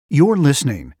You're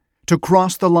listening to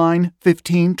Cross the Line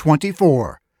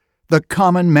 1524, the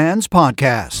Common Man's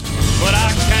Podcast. But I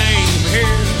came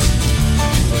here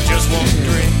for just one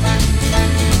drink.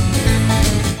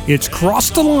 It's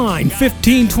Cross the Line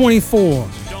 1524.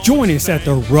 Join us at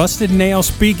the Rusted Nail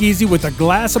Speakeasy with a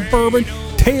glass of bourbon,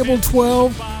 table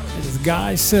 12, as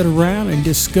guys sit around and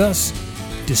discuss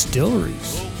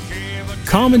distilleries,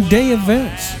 common day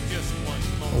events,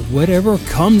 or whatever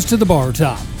comes to the bar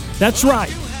top. That's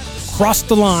right. Cross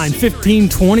the Line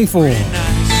 1524. Good-looking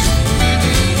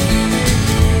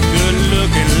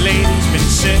ladies been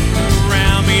sitting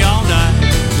around me all night.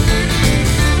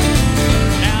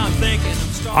 Now I'm thinking I'm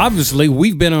starting. Obviously,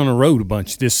 we've been on the road a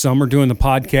bunch this summer doing the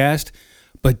podcast,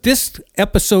 but this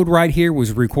episode right here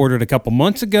was recorded a couple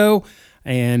months ago,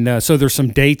 and so there's some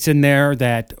dates in there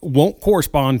that won't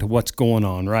correspond to what's going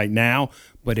on right now,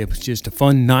 but it was just a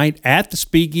fun night at the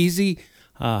Speakeasy.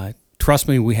 Trust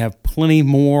me, we have plenty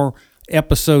more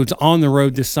episodes on the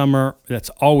road this summer. That's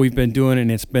all we've been doing,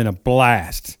 and it's been a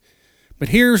blast. But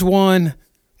here's one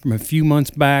from a few months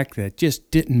back that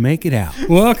just didn't make it out.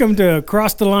 Welcome to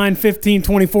Cross the Line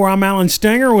 1524. I'm Alan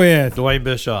Stenger with Dwayne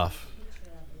Bischoff.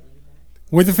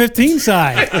 the 15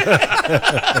 side.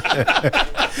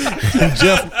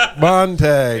 Jeff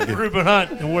Montag. Reuben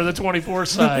Hunt, and we're the 24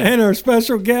 side. And our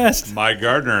special guest. Mike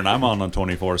Gardner, and I'm on the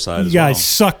 24 side You as guys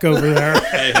suck over there.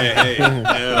 Hey.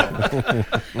 Yeah.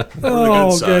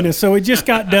 Oh, side. goodness. So we just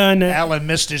got done. Alan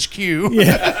missed his cue.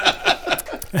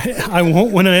 I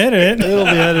won't want to edit it. It'll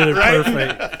be edited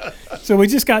perfect. So we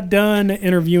just got done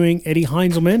interviewing Eddie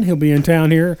Heinzelman. He'll be in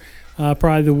town here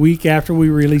probably the week after we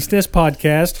release this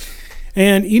podcast.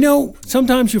 And, you know,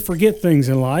 sometimes you forget things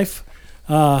in life.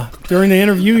 During the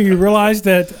interview, you realize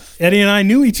that Eddie and I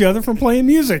knew each other from playing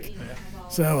music.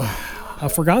 So I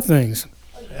forgot things.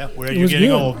 Yeah, where It you're was getting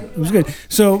good. old. It was good.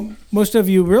 So most of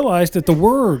you realized that the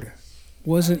Word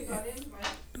wasn't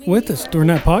with us during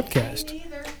that podcast.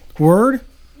 Word,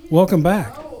 welcome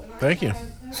back. Thank you.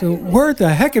 So where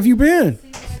the heck have you been?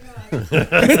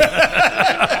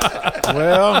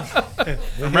 Well,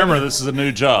 Remember, this is a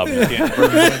new job. You can't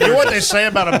burn You know what they say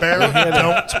about a bear?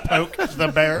 Don't poke the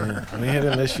bear. we had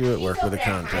an issue at work with a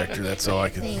contractor. That's all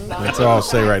I'll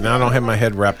say right now. I don't have my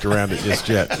head wrapped around it just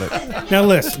yet. But Now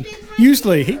listen,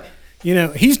 usually,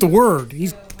 he's the Word.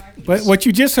 But what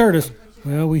you just heard is,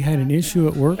 well, we had an issue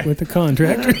at work with the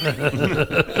contractor.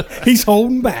 He's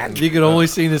holding back. You could only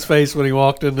see his face when he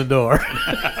walked in the door.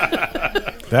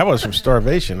 that was from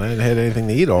starvation. I hadn't had anything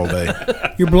to eat all day.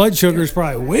 Your blood sugar's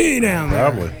probably way down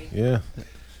there. Probably, yeah.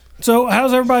 So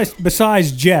how's everybody,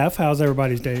 besides Jeff, how's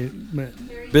everybody's day been?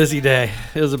 Busy day.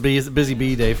 It was a busy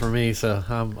bee day for me, so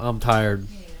I'm tired.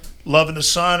 Loving the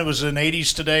sun. It was in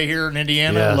 80s today here in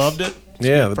Indiana. Yes. Loved it.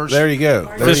 Yeah, there you go.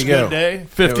 There First you go. good day.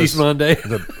 50s Monday.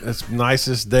 It's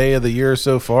nicest day of the year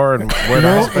so far. And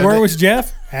Where was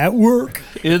Jeff? At work.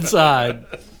 Inside.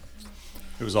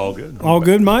 It was all good. All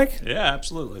good, Mike? Yeah,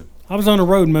 absolutely. I was on the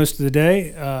road most of the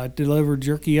day. Delivered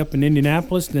jerky up in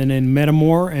Indianapolis, then in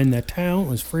Metamore, and the town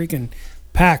was freaking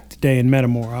packed today in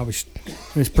Metamore.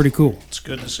 It was pretty cool. It's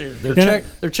good to see her.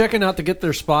 They're checking out to get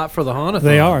their spot for the Hanathon.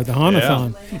 They are, the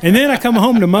Hanathon. And then I come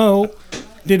home to mow,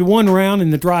 did one round,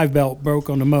 and the drive belt broke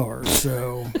on the mower.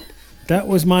 So that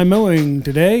was my mowing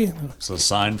today. It's a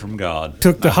sign from God.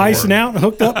 Took the hyson out and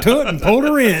hooked up to it and pulled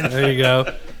her in. There you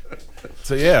go.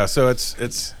 So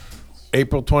it's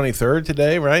April 23rd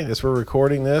today, right? As we're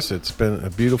recording this, it's been a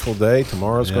beautiful day.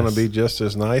 Tomorrow's going to be just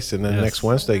as nice, and then next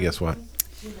Wednesday, guess what?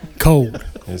 Cold.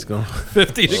 It's going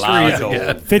 50 degrees Loud.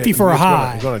 again. 50 for a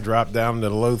high. It's going to drop down to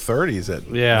the low 30s at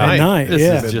Yeah. night, This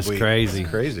yeah. is just crazy. It's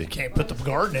crazy. Can't put the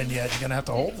garden in yet. You're going to have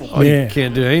to hold them. Oh, Yeah. you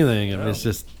can't do anything. I mean, it's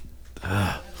just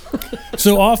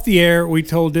So off the air, we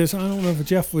told this. I don't know if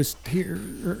Jeff was here.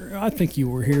 Or I think you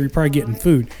were here. You're probably getting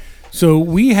food. So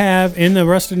we have in the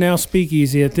Rusted Nail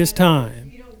Speakeasy at this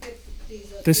time.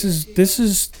 This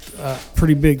is a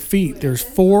pretty big feat. There's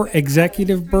 4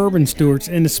 executive bourbon stewards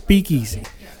in the Speakeasy.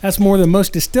 That's more than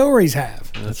most distilleries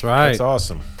have. that's right. That's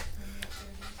awesome.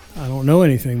 I don't know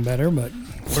anything better, but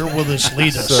Where will this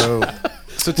lead us?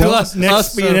 So tell us.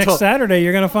 next Saturday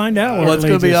you're going to find out. Well, it's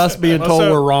going to be us being told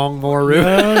So- we're wrong more,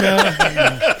 Reuben.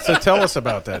 No. So tell us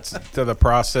about that, to the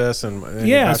process and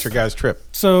Yes. about your guys' trip.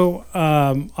 So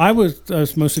I was,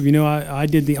 as most of you know, I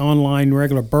did the online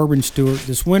regular bourbon steward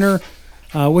this winter,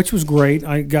 which was great.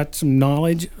 I got some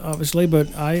knowledge, obviously,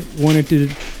 but I wanted to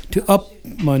up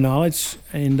my knowledge,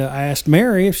 and I asked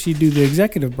Mary if she'd do the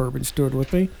executive bourbon steward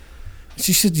with me.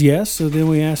 She said yes, so then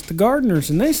we asked the gardeners,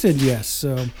 and they said yes.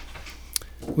 So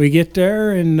we get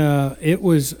there, and it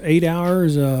was 8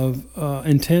 hours of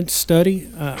intense study.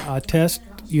 A test.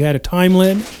 You had a time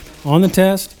limit on the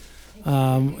test.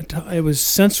 It was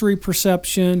sensory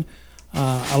perception,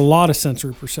 a lot of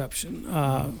sensory perception.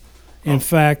 In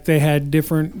fact, they had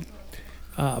different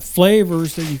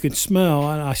flavors that you could smell.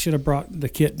 And I should have brought the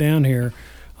kit down here.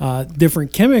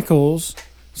 Different chemicals.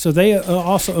 So they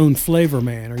also own Flavor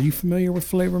Man. Are you familiar with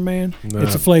Flavor Man? No.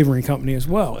 It's a flavoring company as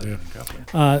well.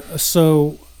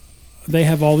 So they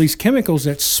have all these chemicals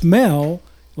that smell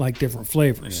like different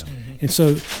flavors. And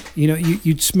so,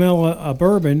 you'd smell a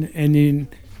bourbon and then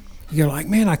you're like,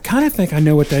 man, I kind of think I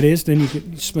know what that is. Then you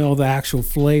could smell the actual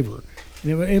flavor.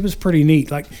 And it was pretty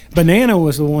neat. Like banana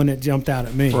was the one that jumped out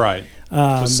at me. Right.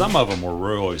 But some of them were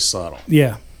really subtle.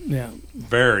 Yeah.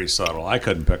 Very subtle. I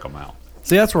couldn't pick them out.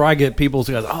 See, that's where I get people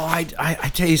who go, oh, I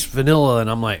taste vanilla, and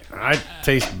I'm like, I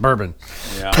taste bourbon.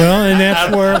 Yeah. Well, and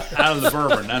that's where out of the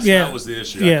bourbon. That was the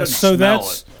issue. Yeah. I So smell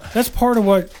that's part of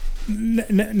what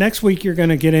next week you're going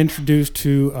to get introduced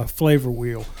to a flavor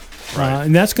wheel,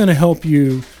 and that's going to help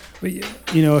you.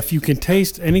 If you can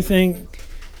taste anything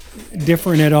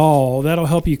different at all, that'll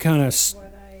help you kind of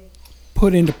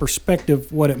put into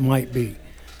perspective what it might be.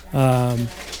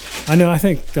 I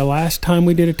think the last time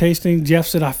we did a tasting, Jeff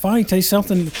said, I finally taste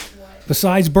something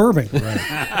besides bourbon.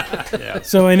 Right.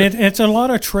 So, and it's a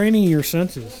lot of training your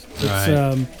senses.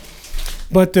 Right.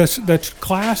 But the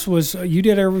class was, you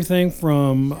did everything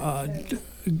from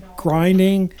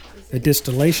grinding, the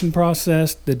distillation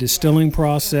process, the distilling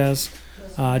process,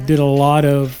 did a lot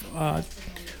of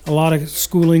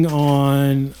schooling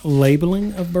on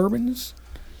labeling of bourbons.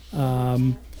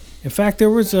 In fact, there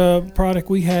was a product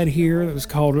we had here that was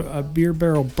called a beer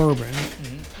barrel bourbon,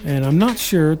 and I'm not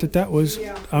sure how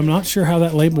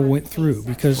that label went through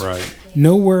because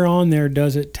nowhere on there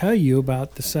does it tell you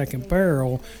about the second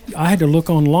barrel. I had to look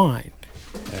online.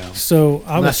 Yeah. So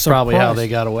I was that's surprised. Probably how they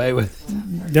got away with.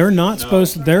 They're not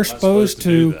supposed to. They're supposed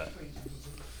to,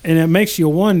 and it makes you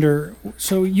wonder.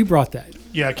 So you brought that?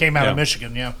 Yeah, it came out of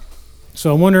Michigan. Yeah.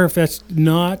 So I wonder if that's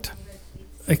not.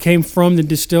 It came from the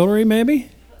distillery, maybe.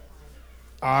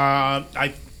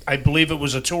 I believe it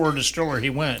was a tour distiller. He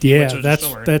went. Yeah, to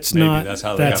that's not.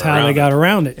 That's how they got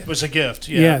around it. It was a gift.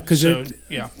 Yeah, because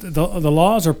the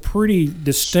laws are pretty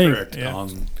distinct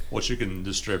on what you can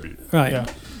distribute. Right. Yeah.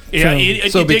 Yeah,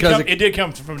 it did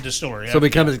come from a distillery. So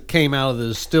because it came out of the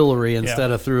distillery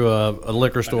instead of through a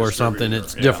liquor store or something,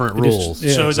 it's different rules.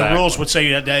 So the rules would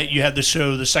say that you had to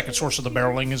show the second source of the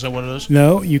barreling. Is that what it is?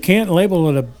 No, you can't label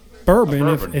it a bourbon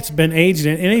if it's been aged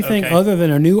in anything other than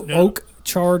a new oak,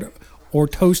 charred, or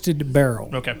toasted barrel.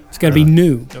 Okay. It's got to be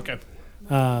new. Okay.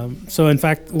 So, in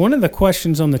fact, one of the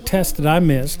questions on the test that I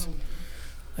missed,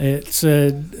 it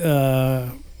said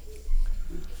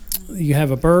you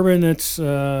have a bourbon that's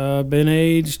been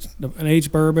aged, an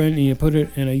aged bourbon, and you put it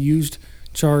in a used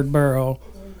charred barrel.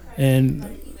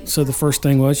 And so the first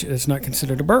thing was it's not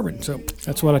considered a bourbon. So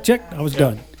that's what I checked. I was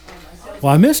done.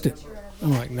 Well, I missed it.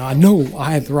 I'm like, no, I know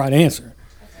I have the right answer.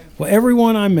 Well, every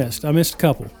one I missed a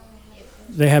couple.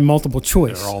 They had multiple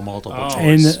choice. They're all multiple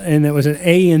choice. And it was an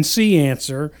A and C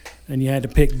answer, and you had to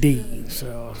pick D.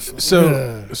 So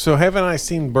haven't I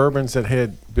seen bourbons that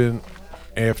had been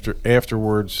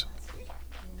afterwards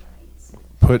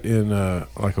put in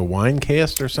like a wine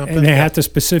cast or something? And they have to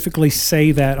specifically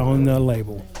say that on the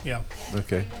label. Yeah.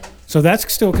 Okay. So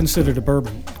that's still considered a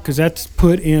bourbon because that's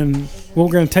put in. Well,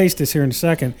 we're going to taste this here in a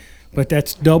second, but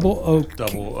that's double oak.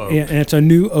 And it's a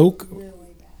new oak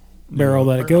barrel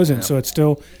that it goes in, so it's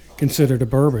still considered a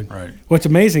bourbon. Right. What's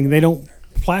amazing, they don't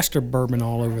plaster bourbon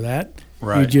all over that.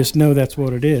 Right. You just know that's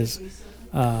what it is.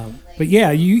 But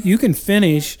yeah, you can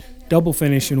double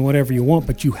finish in whatever you want,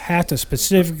 but you have to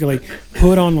specifically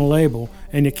put on the label,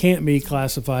 and it can't be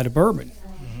classified a bourbon.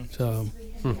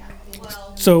 Mm-hmm.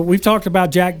 So we've talked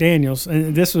about Jack Daniels,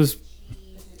 and this was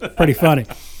pretty funny.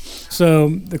 So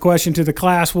the question to the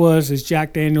class was, is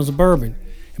Jack Daniels a bourbon?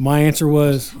 And my answer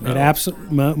was,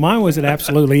 mine was it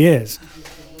absolutely is.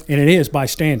 And it is by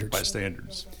standards. By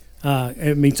standards.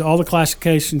 It meets all the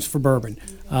classifications for bourbon.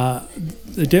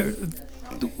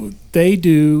 They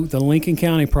do the Lincoln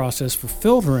County process for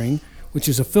filtering, which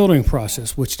is a filtering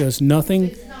process, which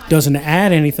doesn't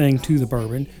add anything to the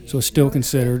bourbon, so it's still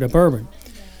considered a bourbon.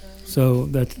 So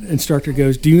the instructor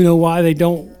goes, do you know why they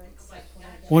don't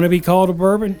want to be called a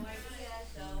bourbon?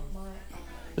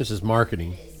 This is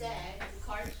marketing.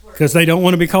 Because they don't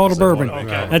want to be called a bourbon.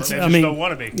 Okay. They don't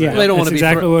want to be. Yeah, they don't want to be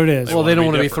exactly what it is. Well, they don't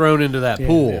want to be thrown into that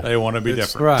pool. They want to be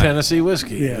different. Right. Tennessee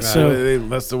whiskey. Yeah. So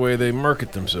that's the way they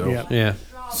market themselves. Yeah.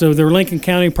 So their Lincoln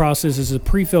County process is a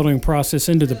pre-filtering process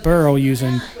into the barrel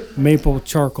using maple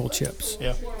charcoal chips.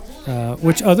 Yeah.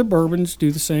 Which other bourbons do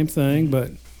the same thing,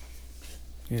 but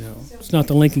It's not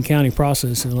the Lincoln County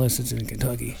process unless it's in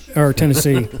Kentucky or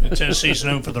Tennessee. Tennessee's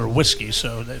known for their whiskey,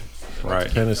 so they,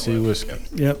 Right. Tennessee whiskey.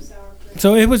 Yep.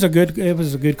 So it was a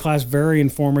good class, very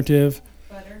informative.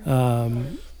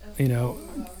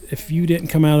 If you didn't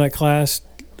come out of that class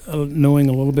knowing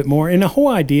a little bit more, and the whole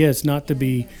idea is not to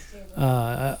be,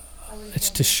 it's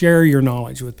to share your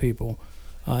knowledge with people,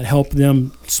 help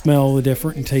them smell the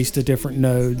different and taste the different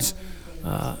nodes,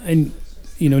 and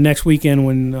next weekend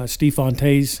when Steve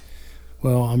Fonte's,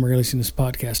 well, I'm releasing this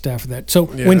podcast after that. So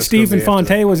when Stephen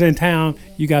Fonte was in town,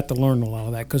 you got to learn a lot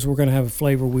of that because we're going to have a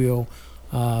flavor wheel,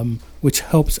 which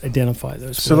helps identify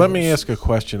those. So let me ask a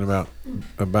question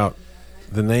about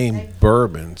the name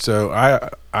bourbon. So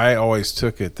I always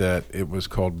took it that it was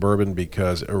called bourbon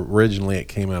because originally it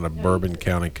came out of Bourbon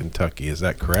County, Kentucky. Is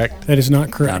that correct? That is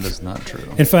not correct. That is not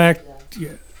true. In fact,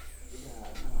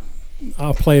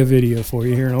 I'll play a video for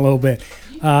you here in a little bit.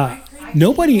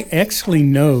 Nobody actually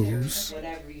knows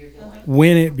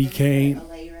when it became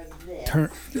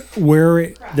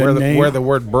where the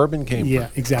word bourbon came from. Yeah,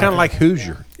 exactly. Kind of like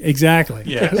Hoosier. Exactly.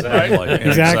 Yeah, exactly.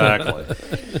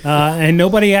 Exactly. And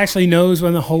nobody actually knows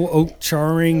when the whole oak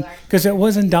charring, because it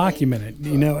wasn't documented,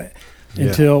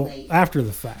 until after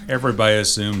the fact. Everybody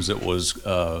assumes it was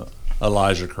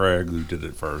Elijah Craig who did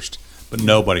it first, but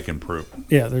nobody can prove it.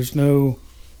 Yeah, there's no,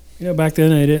 back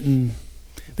then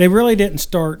they really didn't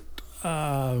start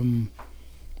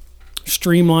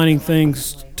streamlining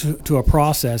things to a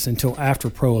process until after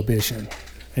Prohibition.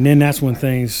 And then that's when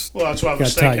things well, that's what I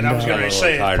was thinking. I was going to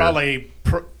say probably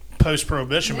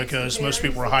post-Prohibition because most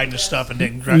people were hiding this stuff and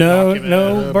didn't document it.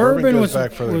 No, bourbon goes was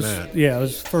back further than that. Yeah, it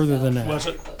was further than that. Was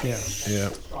it? Yeah.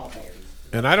 Yeah.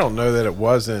 And I don't know that it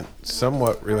wasn't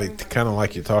somewhat really kind of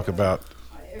like you talk about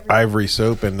ivory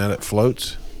soap and then it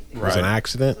floats. It was an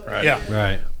accident. Right. Yeah.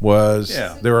 Right.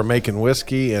 They were making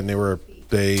whiskey and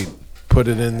they put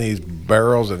it in these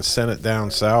barrels and sent it down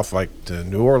south, like to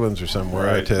New Orleans or somewhere.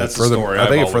 Right. That's for the the story I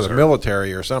think I've it's for always the heard.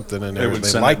 military or something, and They would they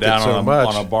send liked it down it so on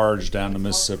much. a barge down the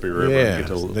Mississippi River. Yeah, and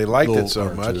get to they liked it so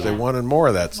Louisville much or they wanted more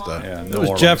of that stuff. Yeah, It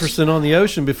was Jefferson on the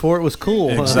ocean before it was cool.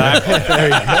 Exactly. There you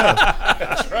go.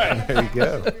 That's right. There you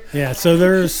go. Yeah, so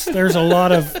there's a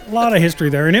lot of history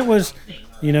there, and it was,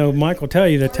 Mike will tell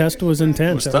you the test was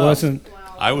intense. It tough. wasn't.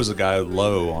 I was a guy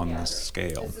low on the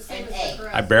scale.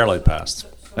 I barely passed,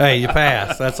 Hey, you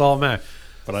passed. That's all that matters.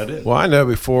 but I did. Well, I know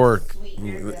before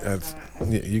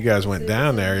you guys went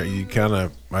down there, you kind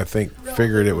of, I think,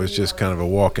 figured it was just kind of a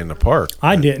walk in the park.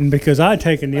 I didn't because I'd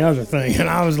taken the other thing, and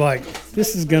I was like,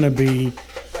 this is going to be.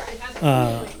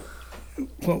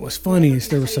 What was funny is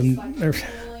there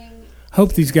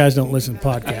hope these guys don't listen to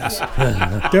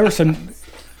podcasts. There were some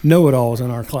know-it-alls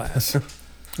in our class.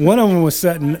 One of them was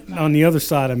sitting on the other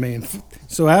side of me, and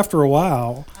so after a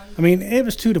while, it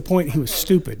was to the point he was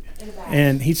stupid,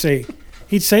 and he'd say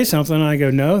something, and I go,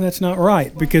 no, that's not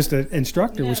right, because the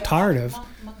instructor was tired of,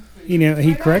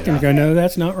 he'd correct him and go, no,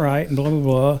 that's not right, and blah, blah,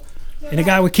 blah, and the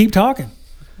guy would keep talking.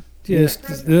 Just,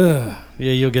 ugh.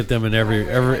 Yeah, you'll get them in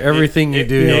everything you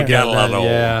do. You'll get a lot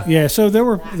of Yeah, so there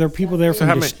were people there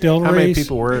from distilleries. How many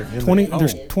people were in 20.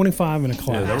 There's 25 in a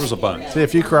class. Yeah, there was a bunch. See,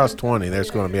 if you cross 20,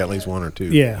 there's going to be at least one or two.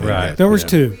 Yeah, Right. There was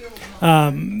two.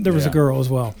 There was a girl as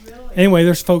well. Anyway,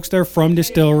 there's folks there from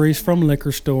distilleries, from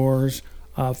liquor stores,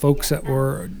 folks that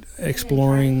were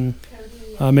exploring,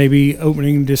 maybe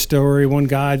opening distillery. One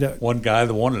guy that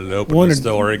wanted to open the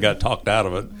distillery got talked out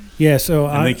of it, yeah. So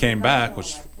and they came back,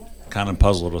 which kind of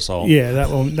puzzled us all. Yeah, that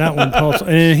one also,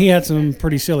 and he had some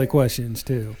pretty silly questions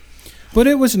too. But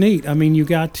it was neat. You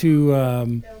got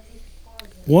to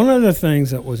one of the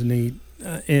things that was neat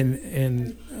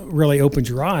and really opened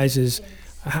your eyes is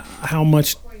how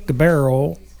much the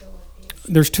barrel.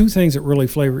 There's two things that really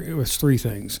flavor. It was three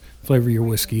things flavor your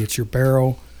whiskey. It's your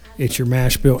barrel, it's your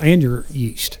mash bill, and your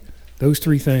yeast. Those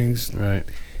three things. Right.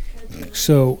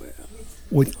 So,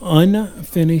 with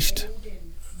unfinished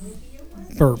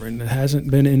bourbon that hasn't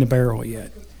been in the barrel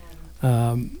yet,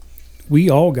 we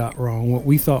all got wrong what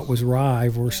we thought was rye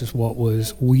versus what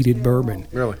was wheated bourbon.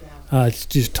 Really? It's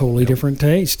just totally different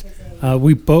taste.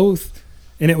 We both,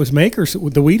 and it was Makers.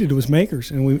 The wheated was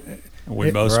Makers, and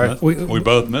We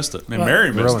both missed it. And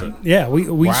Mary missed it. Yeah, we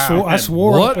swore. I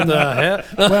swore. What up the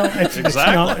heck? Well, it's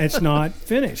Exactly. it's not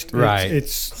finished. Right.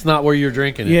 It's not where you're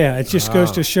drinking it. yeah. It just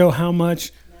goes to show how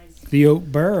much the oak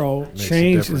barrel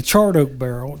changes. The difference. charred oak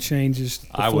barrel changes the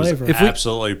I was flavor.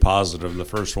 absolutely positive the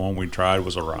first one we tried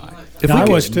was a rye. I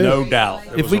was too. No doubt.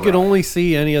 If we could only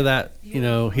see any of that,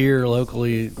 here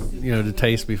locally, to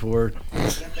taste before.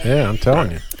 Yeah, I'm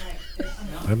telling you.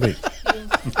 That'd be.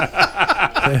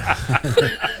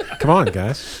 Come on,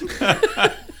 guys.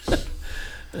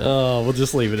 Oh, we'll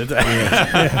just leave it at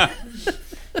that.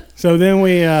 So then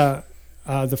we,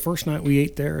 the first night we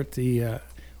ate there at the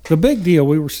big deal,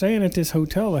 we were staying at this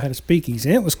hotel that had a speakeasy,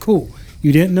 and it was cool.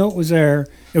 You didn't know it was there.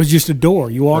 It was just a door.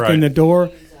 You walk in the door,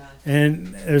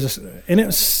 and and it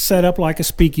was set up like a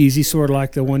speakeasy, sort of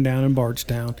like the one down in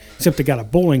Bardstown, except they got a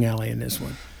bowling alley in this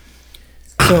one.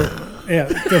 So, yeah,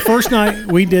 the first night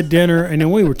we did dinner, and then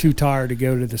we were too tired to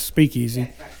go to the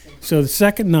speakeasy. So the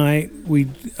second night we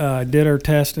did our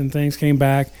test and things, came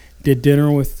back, did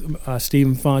dinner with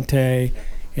Stephen Fonte,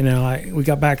 and then we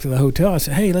got back to the hotel. I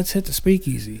said, hey, let's hit the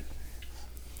speakeasy.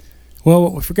 Well,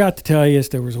 what we forgot to tell you is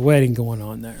there was a wedding going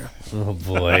on there. Oh,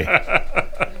 boy.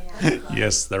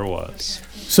 Yes, there was.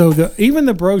 So even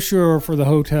the brochure for the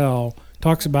hotel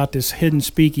talks about this hidden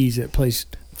speakeasy that plays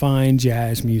fine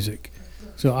jazz music.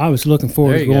 So I was looking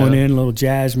forward to going in, a little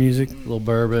jazz music. A little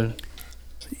bourbon.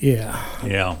 Yeah.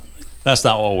 Yeah. That's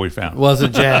not what we found.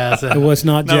 Wasn't jazz. It was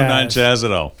not No, jazz. not jazz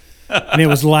at all. And it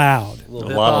was loud. A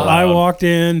lot of I loud. walked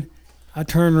in, I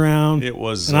turned around, It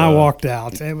was, and I walked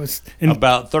out. It was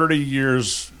about 30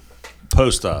 years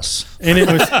post us. and it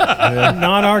was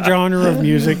not our genre of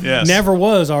music. Yes. Never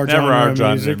was our Never genre our of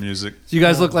genre music. of music. So you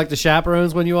guys look like the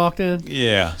chaperones when you walked in?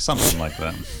 Yeah, something like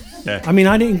that. Yeah. I mean,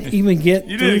 I didn't even get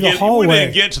You through didn't the get. hallway. We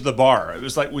didn't get to the bar. It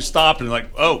was like we stopped and like,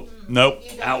 oh nope,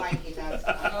 out.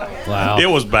 Wow. It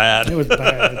was bad. It was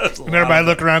bad. And everybody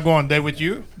look around going, they with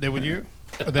you? They with you?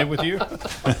 Are they with you?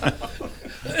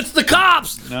 It's the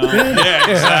cops! No. Yeah,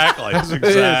 exactly.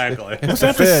 Exactly.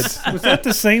 Was that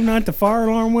the same night the fire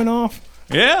alarm went off?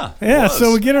 Yeah. it Yeah. was.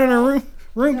 So we get in our room.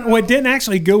 Well, it didn't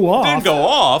actually go off. It didn't go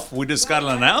off. We just got an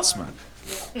announcement.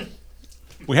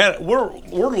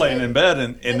 We're laying in bed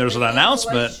and there's an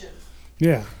announcement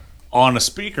Yeah. on a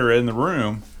speaker in the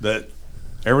room that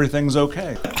everything's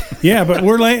okay. Yeah, but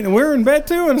we're in bed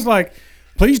too, and it's like,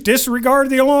 please disregard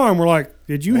the alarm. We're like,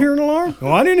 did you hear an alarm?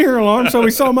 Well, I didn't hear an alarm. So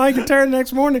we saw Mike and Terry the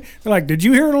next morning. They're like, did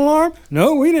you hear an alarm?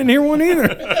 No, we didn't hear one either.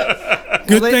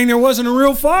 Good thing there wasn't a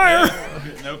real fire.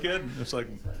 No kidding. It's like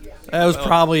That was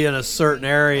probably in a certain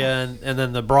area, and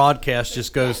then the broadcast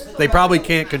just goes. They probably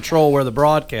can't control where the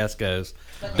broadcast goes.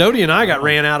 Dodie and I got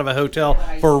ran out of a hotel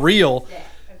for real,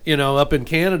 up in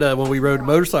Canada when we rode a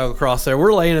motorcycle across there.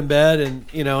 We're laying in bed, and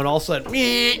and all of a sudden,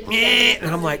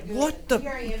 and I'm like, what the?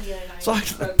 So I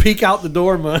peek out the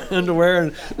door in my underwear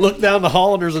and look down the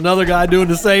hall, and there's another guy doing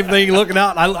the same thing, looking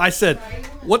out. And I said,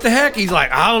 what the heck? He's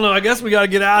like, I don't know. I guess we got to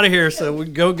get out of here. So we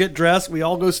go get dressed. We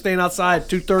all go stand outside at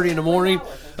 2:30 in the morning.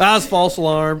 That was false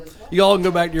alarm. You all can go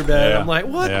back to your bed. Yeah. I'm like,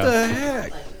 what Yeah. the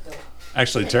heck?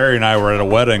 actually Terry and I were at a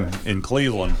wedding in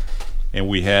Cleveland, and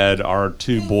we had our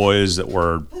two boys that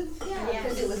were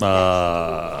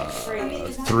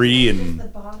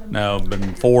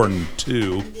 4 and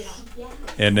 2,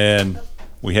 and then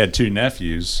we had two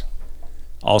nephews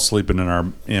all sleeping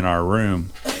in our room,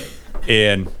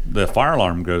 and the fire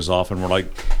alarm goes off, and we're like,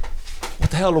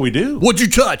 what the hell do we do? What'd you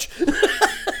touch?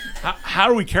 How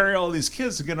do we carry all these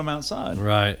kids to get them outside?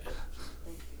 Right.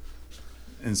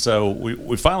 And so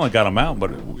we finally got them out,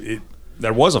 but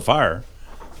there was a fire.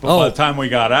 But by the time we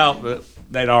got out,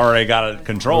 they'd already got it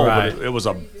controlled. Right. But it was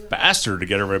a bastard to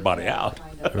get everybody out.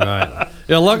 Right.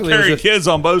 Yeah. Luckily, it was Carry just, kids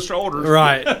on both shoulders.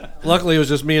 right. Luckily, it was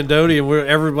just me and Dodie, and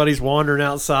everybody's wandering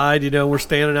outside. We're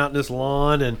standing out in this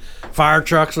lawn, and fire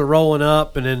trucks are rolling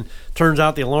up, and then turns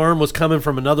out the alarm was coming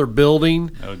from another building,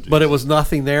 but it was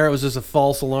nothing there. It was just a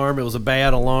false alarm. It was a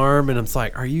bad alarm, and it's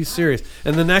like, are you serious?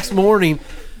 And the next morning,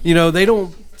 they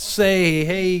don't say,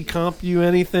 hey, comp you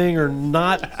anything, or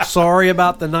not sorry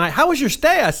about the night. How was your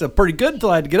stay? I said, pretty good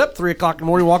until I had to get up 3 o'clock in the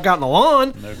morning, walk out in the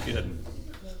lawn. No kidding.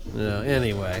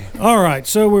 Anyway. All right,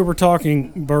 so we were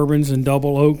talking bourbons and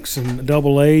double oaks and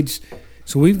double aged.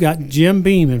 So we've got Jim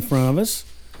Beam in front of us.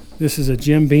 This is a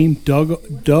Jim Beam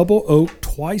double oak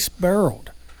twice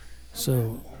barreled.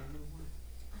 So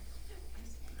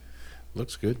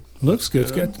Looks good. looks good.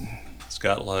 It's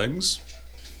got legs.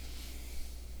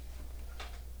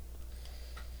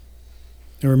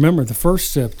 And remember, the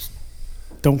first sip,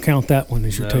 don't count that one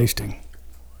as you're No. tasting.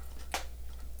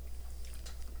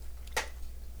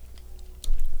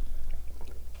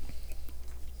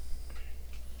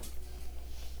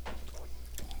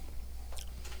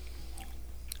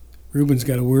 Ruben's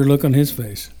got a weird look on his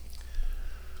face.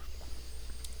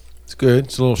 It's good.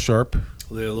 It's a little sharp.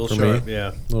 A little For sharp, me?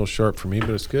 yeah. A little sharp for me, but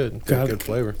it's good. Got good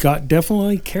flavor. Got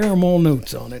definitely caramel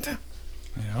notes on it.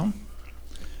 Yeah.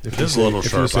 If It you is say- a little if you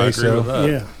sharp. say I agree so. with that.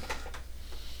 Yeah.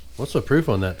 What's the proof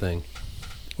on that thing?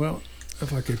 Well,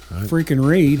 if I could freaking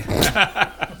read.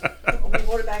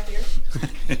 Hold it back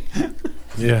here.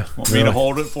 Yeah. Want me to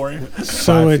hold it for you?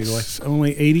 So 5 feet it's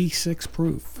only 86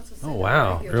 proof. Oh,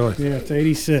 wow. Really? Yeah, it's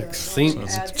 86. See,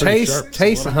 That's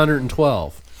taste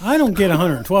 112. I don't get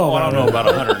 112. Well, I don't know about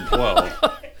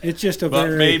 112, It's just a but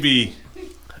very. maybe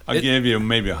I'll give you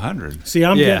maybe 100. See,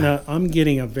 I'm Yeah.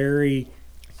 getting a very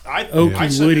I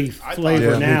oaky, said woody it. I thought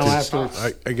flavor it now was after sauce.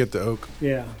 it's. I get the oak.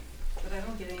 Yeah. But I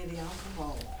don't get any of the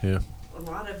alcohol. Yeah. A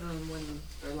lot of them, when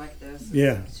they're like this, it's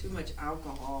Yeah. too much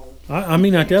alcohol. I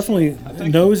mean, I definitely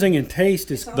nosing and taste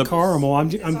is the caramel. I'm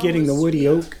getting the woody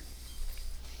oak.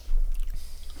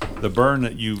 The burn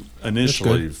that you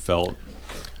initially felt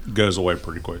goes away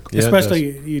pretty quick. Yeah, it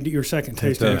Especially your second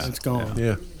taste of it, does. it's gone.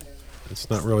 Yeah. It's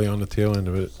not really on the tail end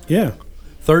of it. Yeah.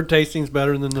 Third tasting's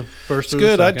better than the first. It's or the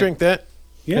good. I second. drink that.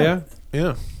 Yeah.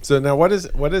 Yeah. So now what is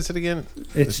it again?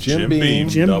 It's Jim Beam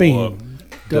Jim Double Beam. oak.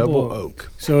 Double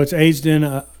Oak. So it's aged in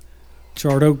a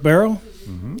charred oak barrel,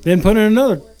 then put in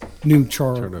another new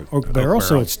charred oak barrel,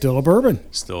 so it's still a bourbon.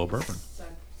 Still a bourbon.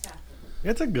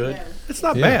 It's a good. It's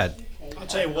not Yeah. bad. I'll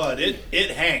tell you what,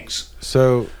 it hangs.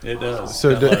 So It does.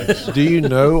 so do you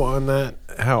know on that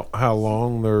how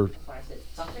long they're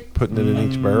putting it in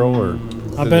each barrel, or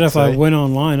I did bet it if I say? went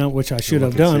online, which I should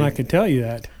have look and done, see. I could tell you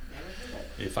that.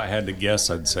 If I had to guess,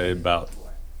 I'd say about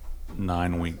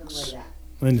 9 weeks.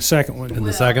 In the second one. And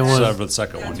the second one. So for the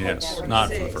second one, yes,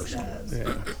 not for the first one.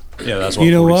 Yeah, that's what.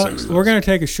 You know what? 46 We're does. going to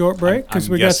take a short break because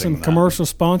I'm we got guessing some that. commercial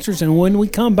sponsors, and when we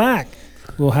come back,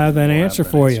 we'll have that answer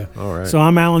for you. All right. So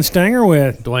I'm Alan Stanger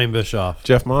with Dwayne Bischoff.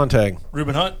 Jeff Montag.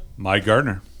 Reuben Hunt. Mike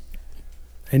Gardner.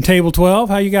 and Table 12.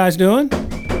 How you guys doing?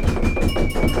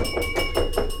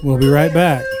 We'll be right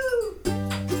back.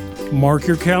 Mark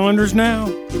your calendars now.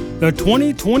 The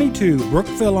 2022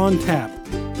 Brookville on Tap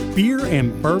Beer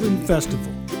and Bourbon Festival.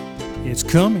 It's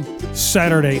coming.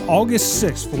 Saturday, August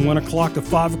 6th from 1 o'clock to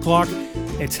 5 o'clock.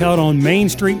 It's held on Main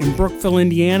Street in Brookville,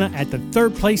 Indiana at the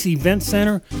Third Place Event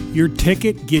Center. Your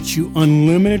ticket gets you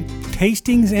unlimited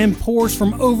tastings and pours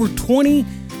from over 20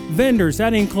 vendors.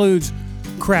 That includes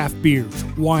craft beers,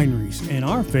 wineries, and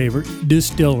our favorite,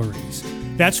 distilleries.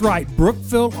 That's right,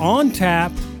 Brookville on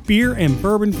Tap Beer and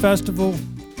Bourbon Festival,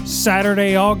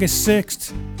 Saturday, August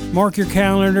 6th. Mark your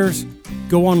calendars.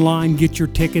 Go online, get your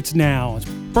tickets now. It's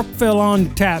Brookville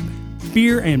on Tap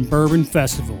Beer and Bourbon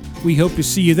Festival. We hope to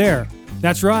see you there.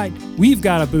 That's right, we've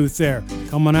got a booth there.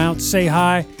 Come on out, say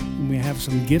hi, and we have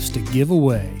some gifts to give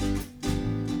away.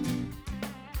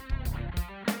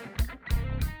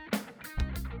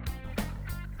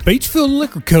 Batesville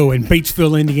Liquor Co. in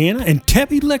Batesville, Indiana, and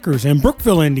Teppy Liquors in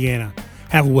Brookville, Indiana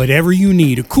have whatever you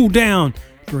need to cool down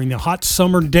during the hot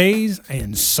summer days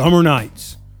and summer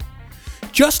nights.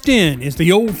 Just in is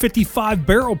the old 55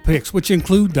 barrel picks, which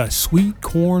include the sweet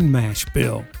corn mash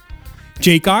bill.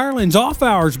 Jake Ireland's off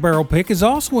hours barrel pick is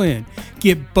also in.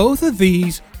 Get both of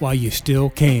these while you still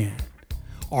can.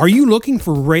 Are you looking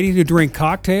for ready to drink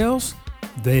cocktails?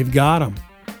 They've got them.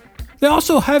 They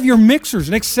also have your mixers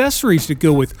and accessories to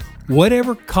go with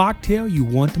whatever cocktail you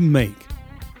want to make.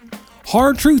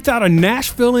 Hard Truth out of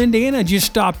Nashville, Indiana just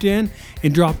stopped in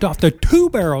and dropped off the 2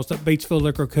 barrels that Batesville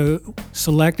Liquor Co.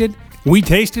 selected. We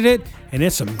tasted it, and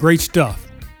it's some great stuff.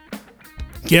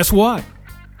 Guess what?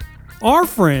 Our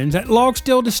friends at Log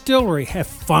Still Distillery have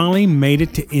finally made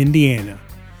it to Indiana.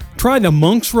 Try the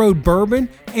Monks Road Bourbon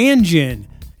and Gin.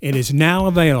 It is now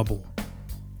available.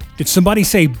 Did somebody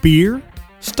say beer?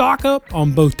 Stock up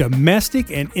on both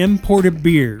domestic and imported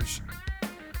beers.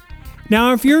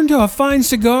 Now, if you're into a fine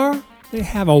cigar, they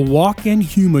have a walk-in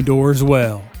humidor as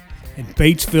well at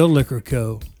Batesville Liquor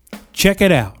Co. Check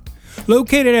it out.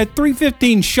 Located at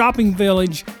 315 Shopping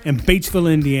Village in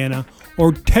Batesville, Indiana,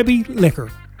 or Tebby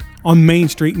Liquor on Main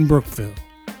Street in Brookville.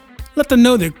 Let them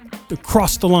know that the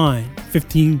Cross the Line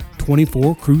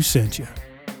 1524 crew sent you.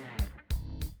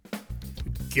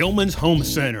 Gilman's Home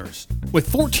Centers, with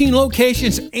 14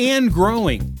 locations and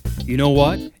growing. You know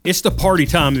what? It's the party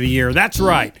time of the year. That's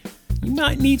right. You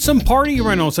might need some party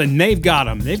rentals, and they've got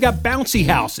them. They've got bouncy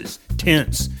houses,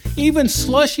 tents, even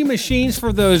slushy machines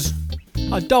for those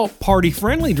adult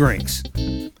party-friendly drinks.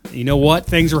 You know what?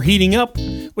 Things are heating up,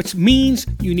 which means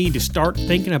you need to start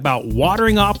thinking about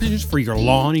watering options for your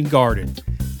lawn and garden.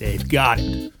 They've got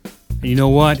it. And you know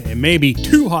what? It may be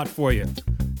too hot for you.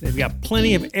 They've got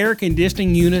plenty of air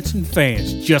conditioning units and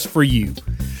fans just for you.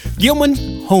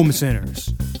 Gilman's Home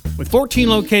Centers, with 14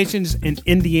 locations in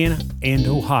Indiana and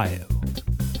Ohio.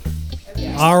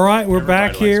 All right, we're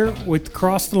back here with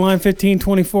Cross the Line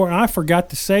 1524. And I forgot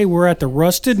to say we're at the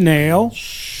Rusted Nail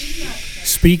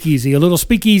Speakeasy, a little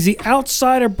speakeasy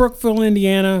outside of Brookville,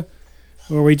 Indiana,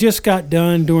 where we just got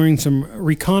done doing some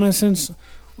reconnaissance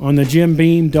on the Jim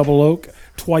Beam Double Oak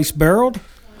Twice Barreled.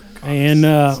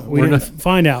 And we didn't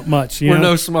find out much. We're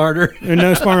no smarter. We're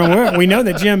no smarter. We know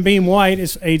that Jim Beam White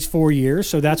is aged 4 years,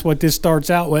 so that's what this starts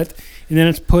out with. And then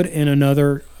it's put in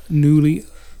another newly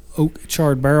oak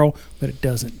charred barrel, but it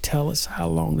doesn't tell us how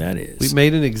long that is. We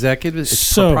made an executive.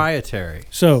 It's proprietary.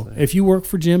 So if you work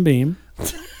for Jim Beam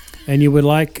and you would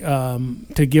like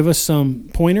to give us some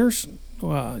pointers,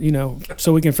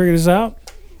 so we can figure this out,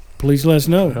 please let us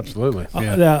know. Absolutely.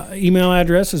 The email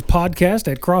address is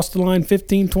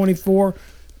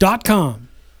podcast@crosstheline1524.com.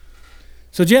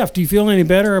 So, Jeff, do you feel any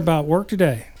better about work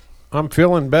today? I'm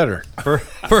feeling better.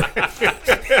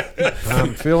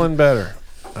 I'm feeling better.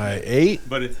 I ate.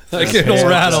 But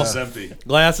rattle. Is empty.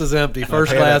 Glass is empty.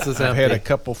 First glass is empty. I had a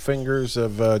couple fingers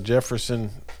of Jefferson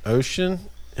Ocean,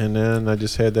 and then I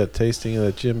just had that tasting of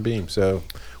that Jim Beam. So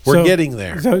we're getting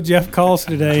there. So Jeff calls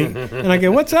today, and I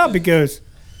go, "What's up?" He goes,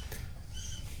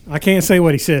 "I can't say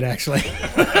what he said, actually."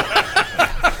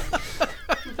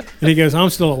 And he goes, "I'm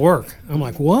still at work." I'm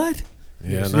like, "What?"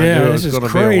 Yeah, and I knew it was going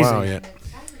to be a while yet.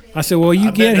 I said, "Well,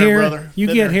 you get here, brother.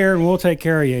 here, and we'll take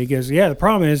care of you." He goes, "Yeah, the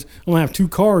problem is I'm gonna have 2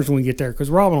 cars when we get there because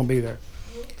Robin will be there."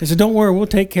 I said, "Don't worry, we'll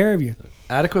take care of you.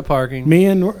 Adequate parking. Me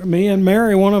and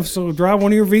Mary, one of us will drive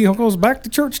one of your vehicles back to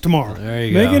church tomorrow. There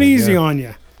you Make go. it easy on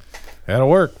you." That'll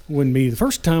work. Wouldn't be the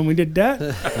first time we did that.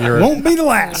 Won't be the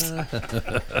last.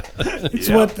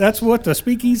 That's what the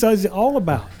speakeasy is all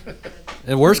about.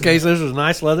 In worst case, there's a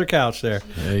nice leather couch there.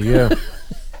 There you go.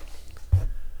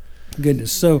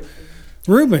 Goodness. So,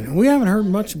 Ruben, we haven't heard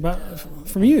much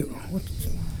from you.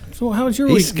 So how's your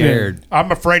week? He's scared.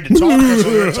 I'm afraid to talk because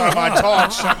every time I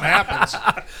talk, something happens.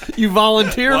 You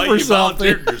volunteered for something.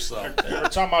 Every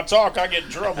time I talk, I get in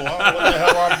trouble. I don't know what the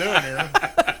hell I'm doing here.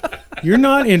 You're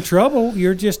not in trouble.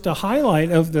 You're just a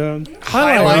highlight of the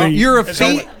Highlight? You're a Is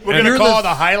that what we're going to call it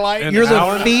the highlight? You're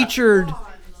the featured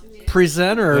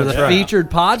presenter, the featured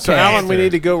podcast. So, Alan, we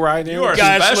need to go right in.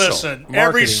 Guys, special. listen.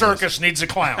 Every circus needs a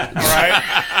clown, all right?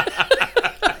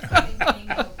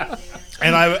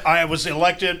 And I was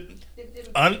elected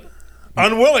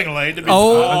unwillingly to be.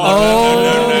 No.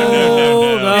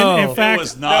 In fact, It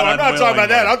was not I'm not talking about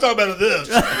that. I'm talking about this.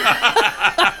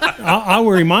 I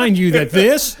will remind you that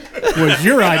this was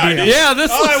your idea. Yeah,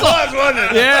 this Oh, it was,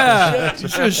 wasn't it? Yeah, you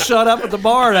should have shut up at the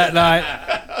bar that night.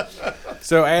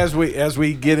 So as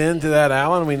we get into that,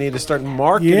 Alan, we need to start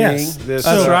marketing Yes. this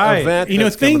That's right. event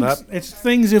that's coming up.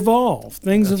 Things evolve.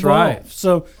 Things evolve. right.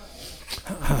 So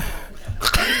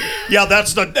Yeah,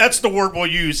 that's the word we'll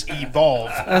use.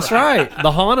 Evolve. That's right.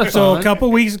 The Hanathon. So a couple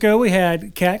of weeks ago, we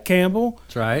had Kat Campbell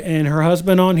That's right. and her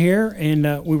husband on here, and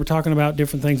we were talking about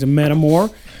different things in Metamora.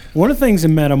 One of the things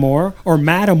in Metamora,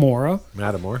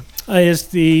 is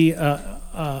the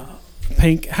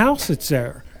pink house that's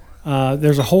there.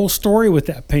 There's a whole story with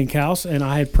that pink house, and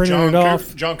I had printed it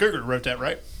off. John Cougar wrote that,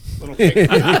 right? Little pink. Is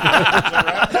that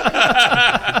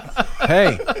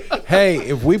right? Hey,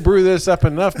 if we brew this up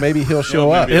enough, maybe he'll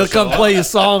show up. He'll come play a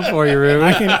song for you,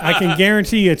 Ruben. I can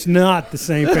guarantee it's not the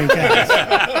same pink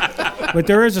house. But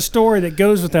there is a story that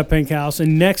goes with that pink house,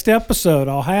 and next episode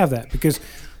I'll have that because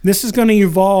this is going to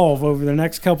evolve over the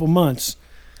next couple months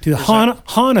to the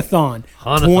Hanathon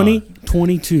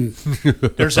 2022.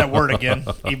 There's that word again.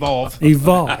 Evolve.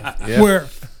 Where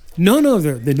none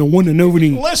other than the one and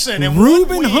only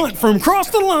Ruben Hunt from Cross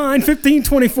the Line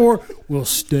 1524 will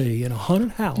stay in a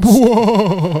haunted house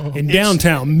in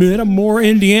downtown Metamora,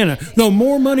 Indiana. The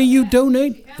more money you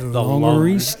donate, the longer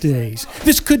he stays.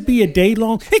 This could be a day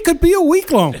long. It could be a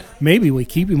week long. Maybe we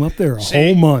keep him up there a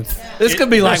whole month. This could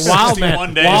be like Wild Man.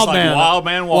 61 days like Wild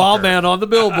Man Walker. Wild Man on the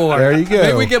billboard. There you go.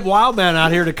 Maybe we get Wild Man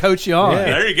out here to coach you on. Yeah.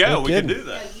 There you go. No We kidding. can do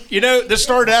that. You know, this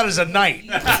started out as a night.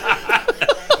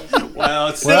 Well,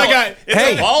 it's hey.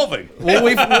 evolving. Well,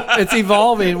 it's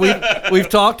evolving. We've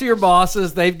talked to your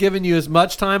bosses. They've given you as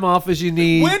much time off as you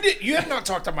need. When did you have not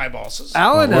talked to my bosses?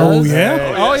 Alan Oh, knows.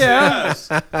 yeah? Oh, yeah.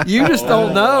 You just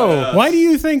don't know. Why do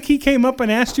you think he came up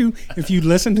and asked you if you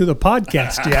listened to the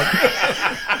podcast yet?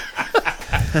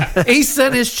 He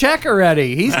sent his check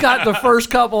already. He's got the first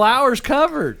couple hours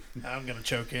covered. I'm going to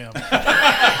choke him.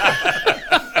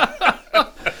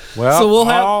 Well, So we'll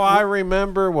have- all I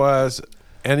remember was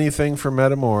anything for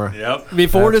Metamora. Yep.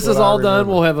 Before That's this is what I all done,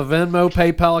 remember. we'll have a Venmo,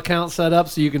 PayPal account set up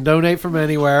so you can donate from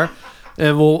anywhere.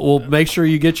 And we'll make sure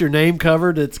you get your name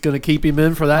covered. It's going to keep him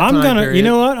in for that time period. You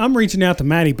know what? I'm reaching out to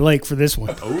Maddie Blake for this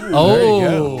one.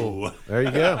 Oh, There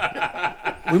you go.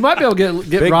 we might be able to get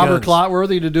Big Robert guns.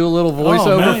 Clotworthy to do a little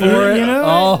voiceover man, for it. you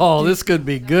know Oh, this could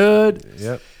be good.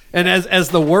 Yep. And as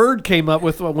the word came up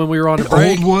with when we were on the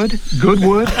break, Old wood, good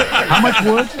wood. How much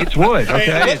wood? It's wood.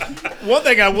 Okay. Hey, one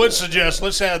thing I would suggest,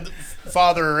 let's have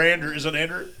Father Andrew. Is it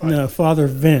Andrew? No, Father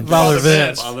Vince. Father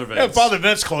Vince. Father Vince. Yeah, Father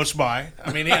Vince close by.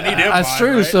 I mean, he did. That's fine,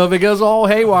 true. right? So if it goes all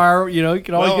haywire, you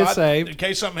can always get saved. In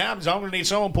case something happens, I'm going to need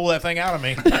someone to pull that thing out of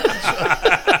me.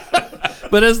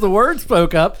 But as the word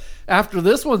spoke up, after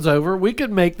this one's over, we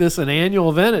could make this an annual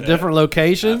event at different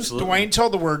locations. Dwayne, tell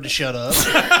the word to shut up.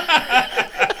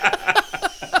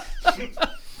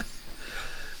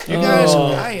 You guys,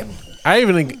 I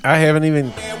haven't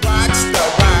even.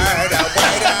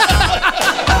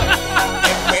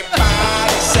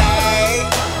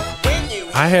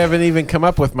 I haven't even come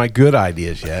up with my good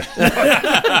ideas yet.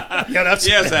 Yeah, that's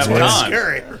have what's time.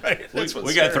 scary, right? That's what's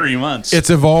We got scary. 3 months. It's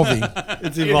evolving.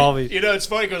 It's evolving. You know, it's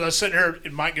funny because I was sitting here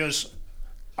and Mike goes,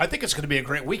 I think it's going to be a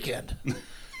great weekend.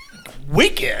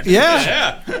 Weekend?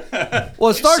 Yeah.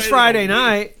 Well, it starts say Friday that.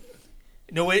 night.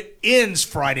 No, it ends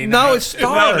Friday night. No, it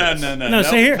starts. No.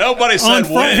 See here. Nobody said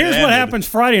when. Here's what happens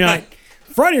Friday night.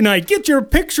 Friday night, get your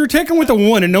picture taken with the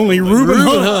one and only Reuben Reuben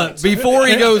Hunt. Hunt before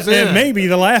he goes in. And maybe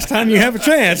the last time you have a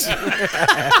chance.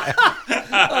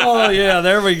 Oh yeah,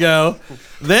 there we go.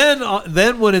 Then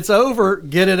when it's over,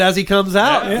 get it as he comes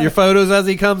out. Yeah. Your photos as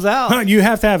he comes out. You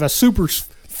have to have a super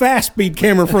fast speed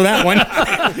camera for that one.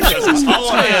 I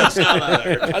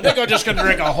think I'm just going to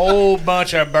drink a whole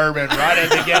bunch of bourbon right at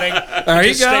the beginning. There you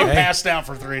Just go. stay passed out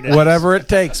for 3 days. Whatever it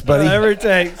takes, buddy. Whatever it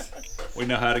takes. We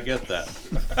know how to get that.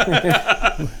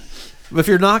 But if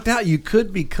you're knocked out, you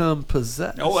could become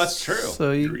possessed. Oh, that's true.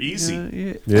 So You're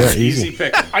easy. Yeah, Easy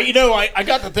picking. I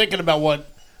got to thinking about what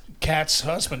Kat's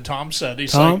husband Tom said. He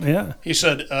Tom, said, yeah. He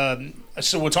said, I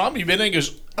said, well, Tom, you been in? He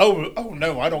goes, oh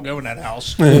no, I don't go in that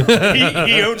house.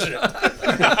 he owns it.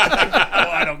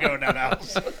 I don't go in that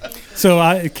house.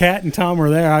 So Kat and Tom were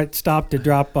there. I stopped to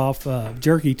drop off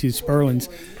jerky to Sperlin's.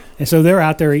 And so they're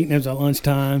out there eating. It was at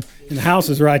lunchtime. And the house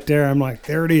is right there. I'm like,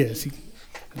 there it is.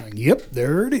 I'm like, yep,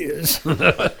 there it is. We're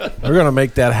going to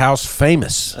make that house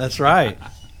famous. That's right.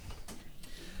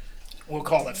 We'll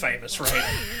call it famous, right?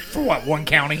 For what, one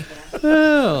county?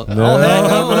 No.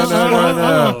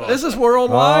 No. This is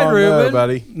worldwide, Oh, Reuben. no,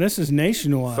 buddy. This is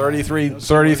nationwide.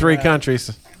 33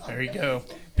 countries. There you go.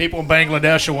 People in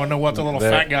Bangladesh will want to know what the little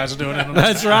fat guys are doing in the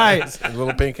That's right. A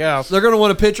little pink house. They're going to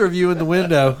want a picture of you in the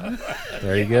window.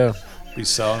 There you go. Be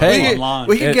selling Hey, it online.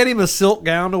 We can get him a silk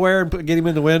gown to wear and get him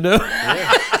in the window.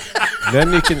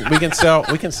 Then we can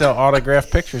sell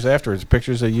autographed pictures afterwards.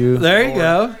 Pictures of you There you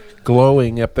go.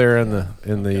 glowing up there in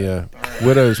the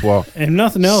widow's walk. And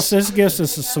nothing else, this gives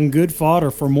us some good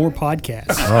fodder for more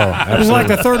podcasts. Oh, This is like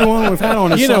the third one we've had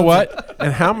on. You know what?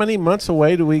 And how many months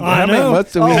away do we? I How many know.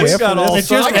 months do we Oh, have we've for got all this? It's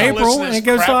just I gotta April listen to and this it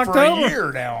goes to crap for October. a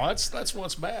year now. That's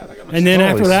what's bad. I gotta And then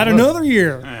Holy after that, smokes. another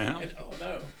year.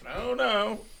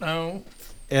 no.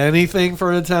 Anything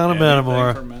for the town of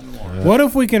Metamora. What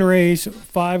if we can raise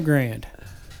 $5,000?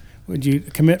 Would you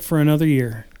commit for another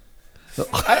year?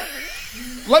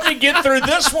 Let me get through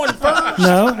this one first.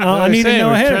 No, I need to know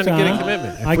we're ahead of trying to time. get a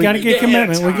commitment. I got to get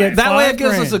commitment. We get That way it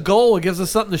gives us a $5,000. goal. It gives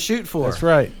us something to shoot for. That's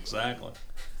right. Exactly.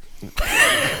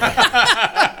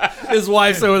 His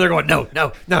wife's over there going, no.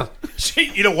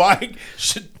 You know why?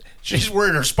 She's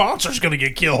worried her sponsor's going to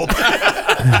get killed.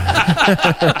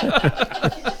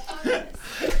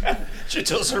 She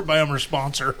tells everybody I'm her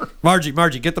sponsor. Margie,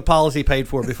 get the policy paid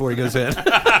for before he goes in.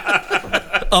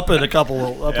 Up in a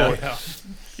couple.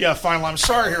 Yeah, finally. I'm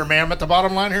sorry here, ma'am. At the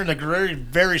bottom line here in the very,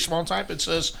 very small type, it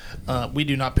says, we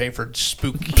do not pay for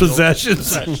spooky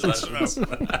Possessions.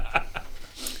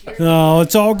 No,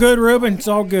 it's all good, Reuben. It's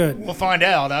all good. We'll find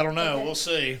out. I don't know. We'll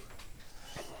see.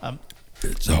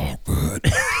 It's all good.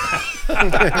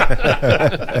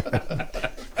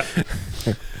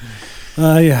 Yeah.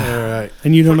 All right.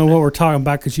 And you don't know what we're talking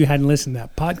about because you hadn't listened to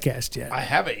that podcast yet. I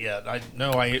haven't yet. I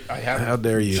haven't. How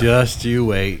dare you? Just you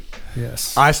wait.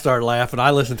 Yes. I started laughing.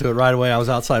 I listened to it right away. I was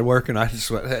outside working.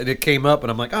 It came up,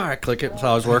 and I'm like, all right, click it. So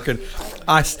I was working.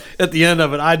 At the end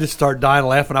of it, I just started dying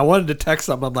laughing. I wanted to text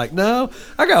something. I'm like, no,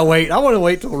 I gotta wait. I want to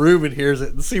wait till Reuben hears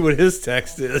it and see what his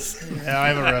text is. Yeah, I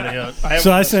haven't read it yet.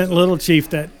 So I sent Little Chief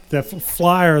that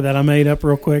flyer that I made up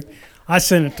real quick. I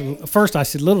sent it to, first I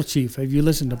said, Little Chief, have you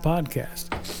listened to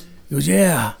podcast? He goes,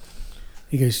 yeah.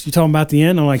 He goes, you talking about the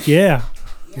end? I'm like, yeah.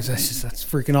 He goes, that's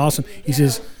freaking awesome. He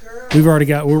says,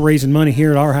 we're raising money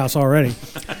here at our house already.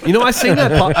 You know, I seen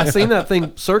that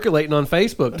thing circulating on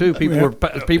Facebook too.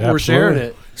 People were sharing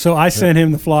it. So I sent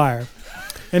him the flyer.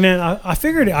 And then I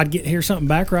figured I'd hear something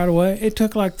back right away. It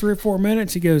took like 3 or 4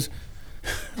 minutes. He goes,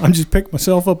 I'm just picking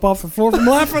myself up off the floor from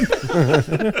laughing.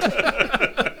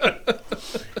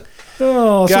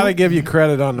 Oh, so- Got to give you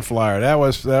credit on the flyer. That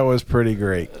was pretty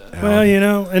great. well, you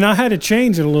know, and I had to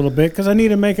change it a little bit because I need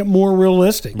to make it more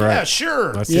realistic. Right. Yeah,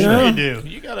 sure. I Sure see that. you do.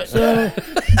 You got to. So, Yeah,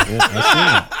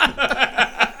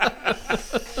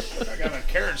 I got a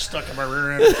carrot stuck in my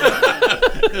rear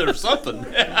end. or something.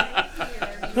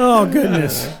 oh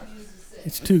goodness,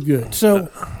 it's too good. So,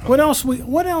 what else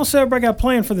everybody got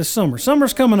planned for this summer?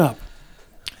 Summer's coming up.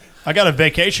 I got a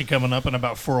vacation coming up in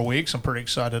about 4 weeks. I'm pretty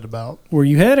excited about Where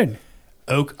you headed?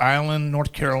 Oak Island,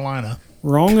 North Carolina.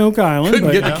 Wrong Oak Island. Couldn't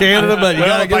but get to Canada, but you Well,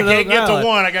 gotta if get I another can't get to island.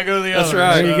 one, I got to go to the That's other.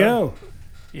 right. there you So, go.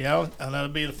 Yeah, and that'll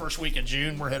be the first week in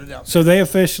June. We're headed out. So they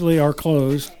officially are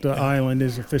closed. The island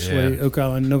is officially Yeah. Oak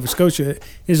Island, Nova Scotia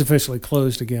is officially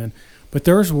closed again. But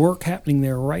there's work happening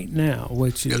there right now,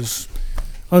 which is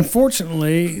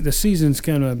unfortunately the season's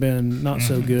kind of been not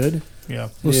so good. Yeah.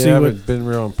 We'll yeah, see I what. haven't been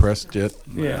real impressed yet.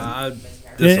 Yeah.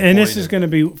 And this is going to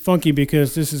be funky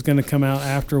because this is going to come out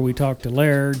after we talk to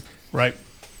Laird Right.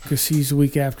 because he's the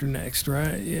week after next,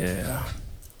 right? Yeah.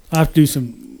 I have to do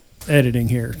some editing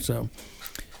here, so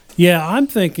yeah, I'm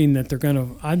thinking that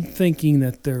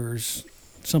there's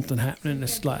something happening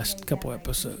this last couple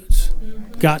episodes.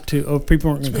 Got to. Oh,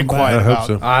 people aren't going to come been back. quiet. I hope about-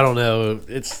 so. I don't know.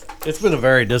 It's been a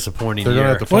very disappointing They're gonna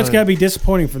year. have to Well, it's find- got to be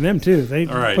disappointing for them too. They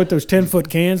All right. put those 10-foot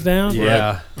cans down.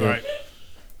 Yeah. Right.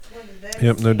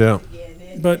 Yep, no doubt.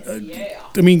 But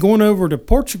I mean, going over to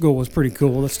Portugal was pretty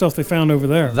cool. The stuff they found over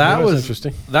there. That was was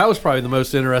interesting. That was probably the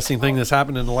most interesting thing that's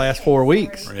happened in the last 4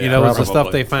 weeks. You know, was the stuff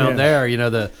probably. they found Yeah. there. You know,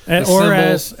 the or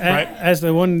symbols. as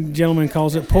the one gentleman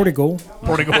calls it, Portugal.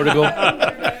 Portugal.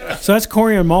 So that's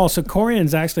Corian Mall. So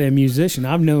Corian's actually a musician.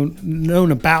 I've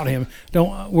known about him.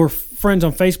 We're friends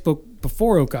on Facebook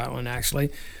before Oak Island,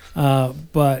 actually.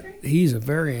 But he's a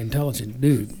very intelligent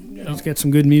dude. He's got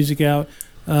some good music out.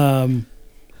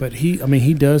 But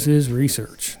he does his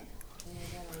research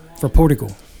for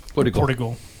Portugal.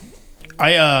 Portugal.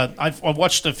 I've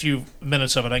watched a few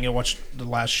minutes of it. I didn't watch the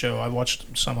last show. I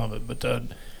watched some of it, but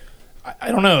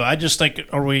I don't know. I just think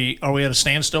are we at a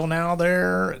standstill now?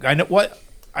 There, I know what.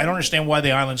 I don't understand why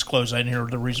the island's closed. I didn't hear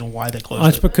the reason why they closed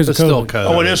That's it. because It's of still COVID.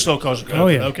 COVID. Oh, it is still closed. Oh,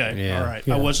 yeah. Okay. Yeah. All right.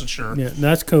 Yeah. I wasn't sure. Yeah,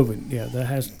 that's COVID. Yeah, that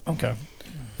has. Okay.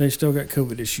 They still got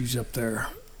COVID issues up there.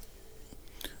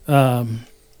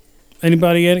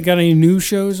 Anybody got any new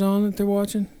shows on that they're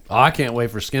watching? Oh, I can't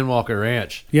wait for Skinwalker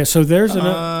Ranch. Yeah, so there's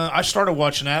another. I started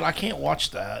watching that. I can't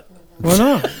watch that. Why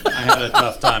not? I had a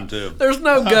tough time too. There's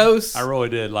no ghosts. I really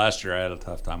did. Last year I had a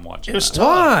tough time watching It was that. tough.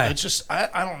 Why? It's just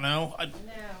I don't know.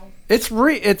 It's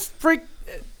real.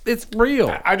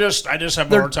 I just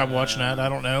have a hard time watching that. I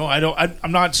don't know.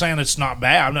 I'm not saying it's not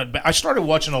bad. I'm not. I started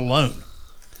watching Alone.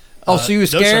 Oh, so you were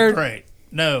Those are scared? great.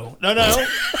 No.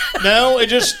 It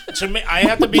just to me. I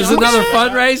have to be. Was it honest. another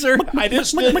fundraiser? I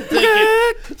just didn't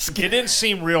think it didn't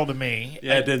seem real to me.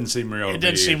 Yeah, it didn't seem real. It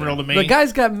didn't seem real to me. The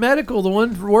guy's got medical. The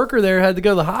one worker there had to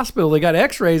go to the hospital. They got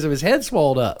X-rays of his head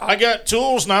swelled up. I got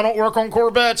tools and I don't work on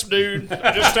Corvettes, dude.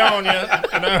 I'm just telling you.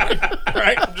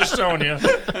 Right? I'm just telling you.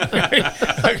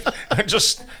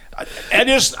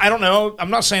 I don't know. I'm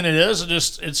not saying it is.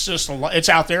 It's just a lot. It's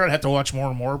out there. I'd have to watch more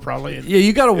and more probably. Yeah,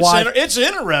 you got to watch. It's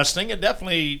interesting. It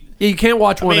definitely. You can't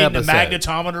watch one the episode.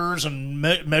 magnetometers and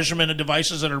measurement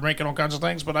devices that are making all kinds of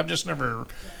things, but I've just never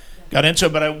got into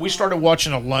it. But we started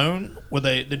watching Alone, where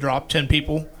they dropped 10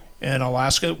 people in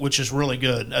Alaska, which is really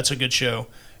good. That's a good show.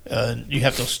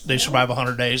 They survive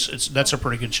 100 days. That's a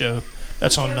pretty good show.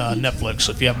 That's on Netflix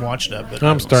if you haven't watched that. But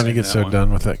I'm starting to get that so one.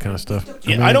 done with that kind of stuff.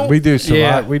 Yeah, I don't- We do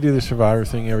Yeah. we do the Survivor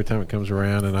thing every time it comes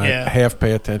around, and I Yeah. half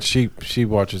pay attention. She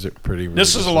watches it pretty.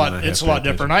 this is a religiously, lot. and I It's half a lot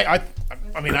pay different.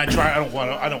 I mean, I try.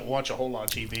 I don't watch a whole lot of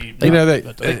TV. You know that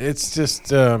but, it's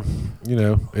just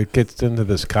it gets into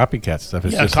this copycat stuff.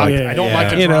 It's yeah, just like I don't like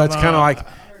the it's drama. kind of like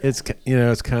it's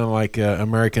kind of like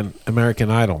American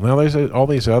Idol. Now there's all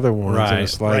these other ones, Right, and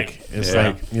it's like right. it's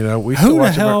Yeah. like we still Who the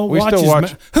watch hell we watches? still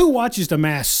watch. Who watches the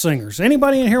Masked Singers?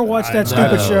 Anybody in here watch that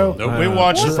stupid know. show? Nope. We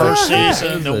watched the What first the heck?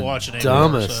 season. Don't The watch it anymore.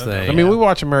 dumbest so. thing. I mean, we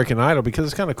watch American Idol because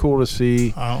it's kind of cool to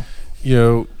see Oh,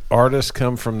 artists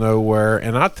come from nowhere.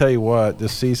 And I'll tell you what,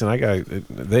 this season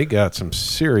they got some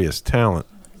serious talent.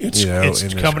 it's in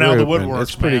this coming out of the group, and woodworks.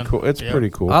 It's pretty man. cool. It's Yeah.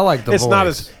 pretty cool. I like The It's not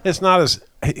Voice. as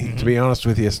to be honest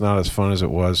with you, it's not as fun as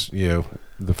it was.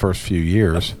 The first few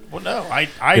years. Well, no,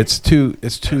 It's too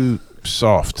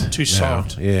soft. Too now.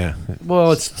 soft. Yeah.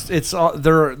 Well, it's all,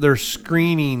 they're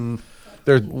screening.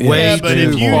 They're Way yeah, but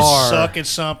if too you far. suck at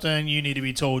something, you need to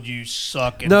be told you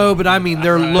suck. At No, but I mean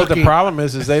they're But looking. the problem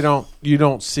is you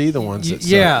don't see the ones that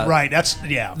suck. yeah, right.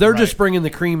 They're right. just bringing the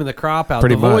cream of the crop out.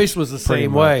 Pretty The much. Voice was the Pretty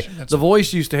same way. much. The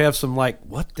Voice used to have some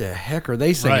what the heck are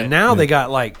they singing? Right. Now they got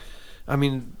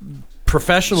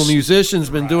professional musicians,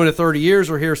 been doing it 30 years.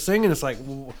 We're here singing. It's like,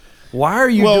 why are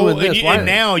you doing this? And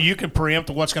now you can preempt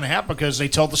what's going to happen because they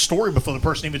tell the story before the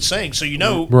person even sings, so you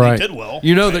know Right. they did well.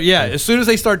 You know that, yeah. As soon as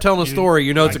they start telling a story,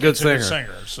 you know it's a good singer.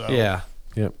 So Yeah.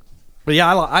 Yep. But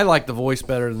yeah, I like The Voice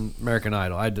better than American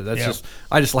Idol. I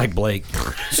just like Blake.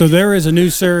 So there is a new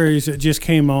series that just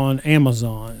came on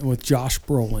Amazon with Josh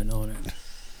Brolin on it.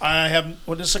 I have.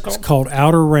 What is it called? It's called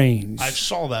Outer Range. I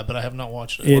saw that, but I have not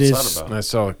watched it. It What's is that about? I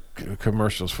saw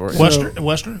commercials for it.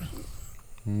 Western.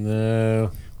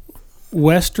 No.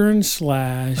 Western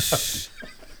slash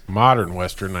Modern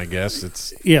Western, I guess.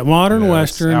 It's modern it's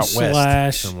Western out west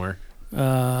slash somewhere.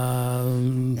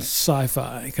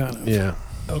 Sci-fi kind of. Yeah.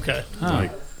 Okay.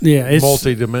 Like Yeah, it's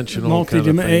multi-dimensional kind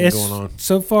of thing it's, going on.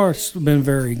 So far, it's been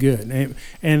very good, and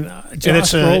Josh And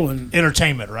it's Brolin.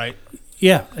 entertainment, right?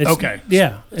 Yeah. It's, Okay.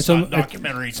 Yeah. It's not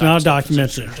documentary. It's not a type stuff.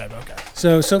 documentary. It's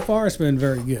entertainment. So far, it's been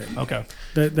very good. Okay.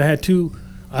 They had two.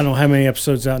 I don't know how many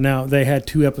episodes out now. They had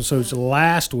 2 episodes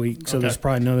last week, so there's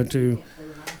probably another 2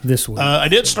 this week. I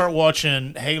did start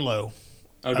watching Halo.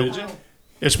 Oh, did you?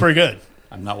 It's pretty good.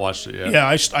 I've not watched it yet.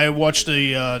 Yeah, I watched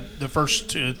the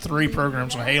first 3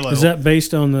 programs on Halo. Is that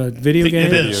based on the video game?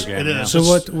 It is. Video game, It yeah. is. So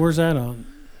It's- where's that on?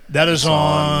 That is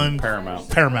on Paramount.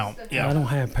 Paramount. I Yeah. don't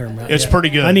have Paramount. It's yet. pretty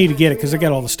good. I need to get it because they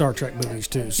got all the Star Trek movies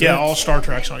too. So Yeah, all Star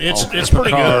Trek's on. It's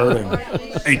pretty good.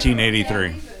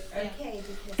 1883.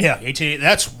 Yeah, 18.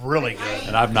 That's really good.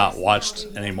 And I've not watched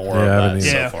any more Yeah, I of haven't that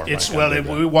either. Yeah, so far. it's but I gotta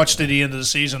do we watched it at the end of the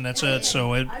season. That's it.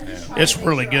 So it's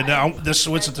really good. Now this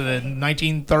what's it, the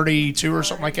 1932 or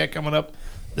something like that coming up.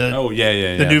 that. Oh,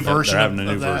 yeah. The new They're version having a of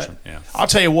new that. version. Yeah. I'll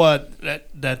tell you what,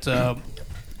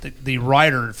 the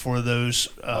writer for those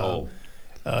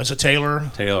is it Taylor?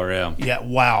 Taylor, yeah. Yeah,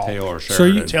 wow. Taylor So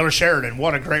you- Sheridan. Taylor Sheridan,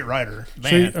 what a great writer, So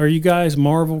man. are you guys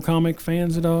Marvel comic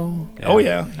fans at all? Oh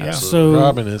yeah, yeah. Absolutely. So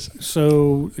Robin is.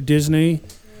 So Disney.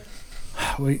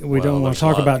 We don't want there's to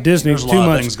talk a lot- about Disney there's a too lot of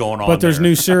much. things going on but there's there.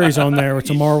 new series on there.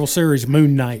 It's a Marvel series,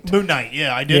 Moon Knight. Moon Knight,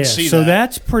 yeah, I did see so that.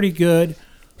 that's pretty good.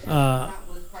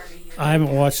 I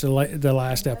haven't watched the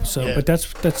last episode, Yeah. but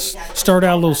that's started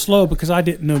out a little slow because I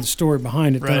didn't know the story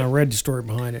behind it. Then I Right. read the story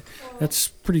behind it. That's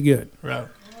pretty good. Right.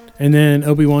 And then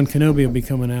Obi-Wan Kenobi will be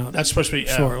coming out. That's supposed to be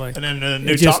shortly. And then the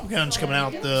new just- Top Gun's coming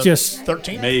out the just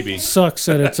 13th. Maybe. Sucks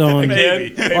that it's on.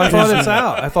 Maybe. Well, I thought it's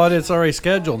out. I thought it's already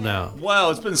scheduled now. Well,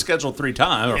 it's been scheduled 3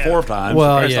 times or Yeah. 4 times.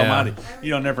 Well, Christ yeah. Almighty.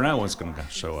 You don't never know what's going to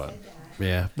show up.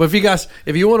 Yeah, but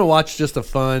if you want to watch just a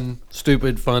fun,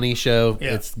 stupid, funny show,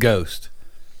 Yeah. it's Ghost.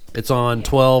 It's on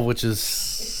 12, which is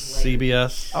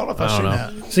CBS. I don't know if I've seen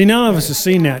that. See, none of us have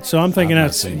seen that, so I'm thinking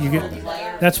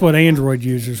that's what Android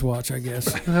users watch, I guess.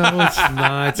 No, it's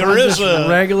not. It's There on is just a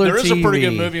regular there is a pretty TV.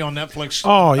 good movie on Netflix.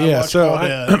 Oh I yeah, watched so called,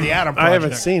 the Adam Project. I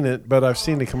haven't seen it, but I've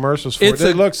seen the commercials for It's it.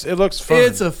 a- It looks fun.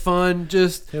 It's a fun,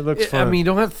 just. It looks I fun. mean, you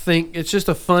don't have to think. It's just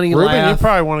a funny Ruben, you laugh.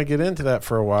 probably want to get into that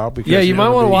for a while because Yeah, you might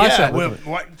wanna watch Yeah, that. well,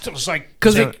 it's like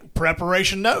 'Cause take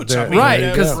preparation notes. I There- mean, Right, you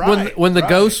know, because right, when the right.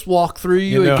 ghosts walk through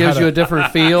you, You know it gives how you a to-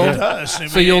 different feel. It does. I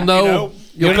So mean, you'll know,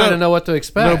 you'll you kind know- of know what to know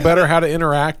expect. better how to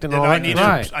interact and And all I that. need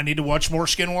Right. to. I need to watch more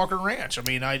Skinwalker Ranch. I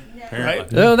mean, right?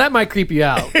 Oh, that might creep you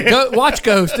out. Watch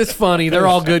Ghost. It's funny. They're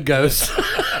all good ghosts,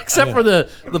 except for the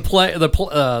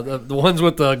ones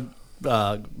with the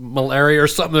malaria or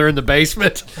something. They're in the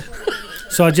basement.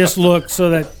 So I just looked. So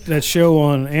that show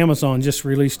on Amazon just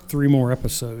released 3 more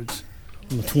episodes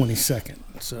on the 22nd.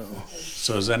 So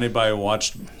has anybody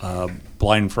watched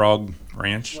Blind Frog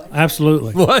Ranch?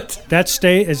 absolutely, What? that's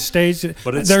staged.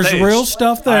 But it's there's staged. real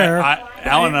stuff there.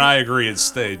 Alan and I agree it's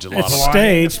staged a lot. It's of it.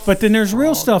 staged, but then there's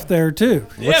real stuff there too.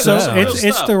 Yeah, so there's real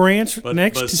it's stuff. the ranch But-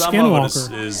 next but to some of it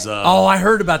Skinwalker. is Oh, I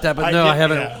heard about that, but I no, did- I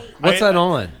haven't. yeah. What's that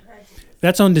on?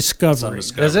 That's on Discovery.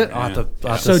 Is it? I'll have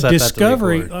to So set that to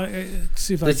Discovery. record.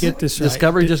 See if I get this right.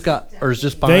 Discovery just got, or is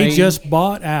just buying. They just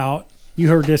bought out. You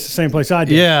heard this the same place I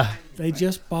did. Yeah. They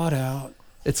just bought out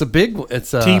It's a big.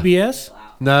 It's TBS.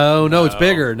 No, it's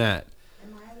bigger than that.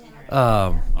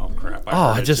 Oh crap!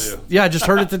 I just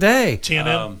heard it today.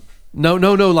 TNN. No,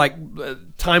 like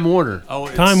Time Warner.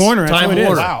 Time Warner. That's Time what it is.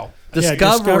 Warner. Wow. Yeah,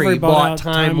 Discovery bought out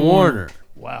Time Warner.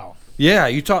 Wow. Yeah,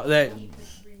 you talk that.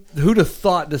 Who'd have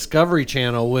thought Discovery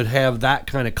Channel would have that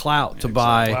kind of clout to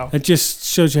buy? Wow. It just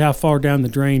shows you how far down the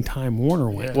drain Time Warner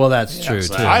went. Well, that's true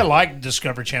too. I like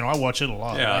Discovery Channel. I watch it a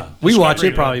lot. Yeah. Like We watch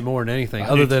Discovery, it probably more than anything, I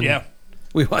other do- than yeah.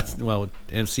 we watch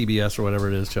and CBS or whatever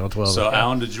it is, Channel 12. So,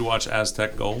 Alan, did you watch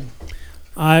Aztec Gold?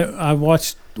 I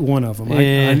watched one of them.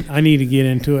 Eh. I need to get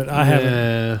into it. I haven't.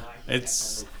 Yeah,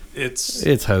 It's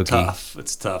hokey. tough.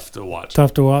 It's tough to watch.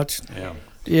 Tough to watch. Yeah.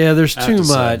 Yeah, there's I have too to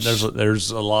say, much.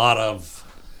 There's a lot of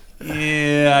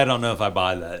Yeah, I don't know if I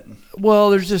buy that. Well,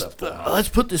 there's just let's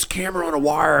put this camera on a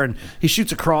wire, and he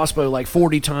shoots a crossbow like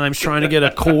 40 times trying to get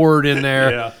a cord in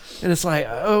there. Yeah. And it's like,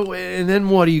 oh, and then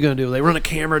what are you going to do? They run a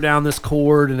camera down this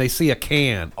cord, and they see a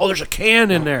can. Oh, there's a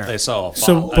can in there. They saw a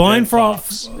So a blind dead frog.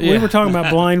 fox. We were talking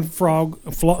about blind frog.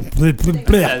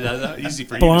 Easy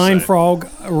for you Blind to say. Frog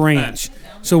Ranch.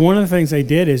 So one of the things they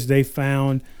did is they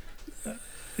found,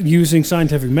 using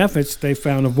scientific methods, they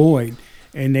found a void,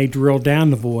 and they drilled down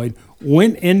the void,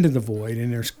 went into the void,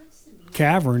 and there's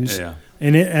caverns. Yeah.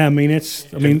 And that's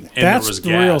and there that's was the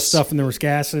real gas. stuff, and there was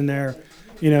gas in there.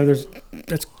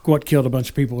 That's what killed a bunch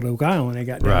of people at Oak Island. They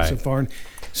got down Right. so far. And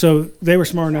so they were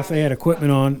smart enough. They had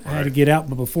equipment on, had to get out.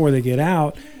 But before they get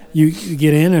out, you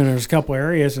get in, and there's a couple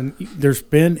areas, and there's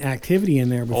been activity in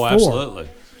there before. Oh, absolutely.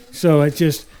 So it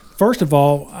just, first of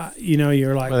all,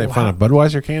 you're like, Well, they well, found a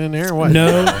Budweiser can in there or what?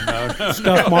 no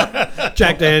stuff,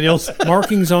 Jack Daniels.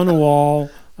 markings on the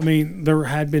wall. I mean, there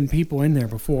had been people in there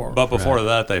before. But before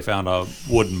that, they found a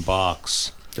wooden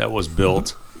box that was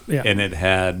built, Yeah. and it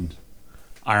had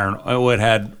iron. Oh, it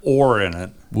had ore in it.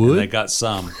 Wood? And they got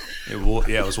some. It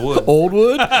was wood. Old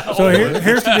wood? So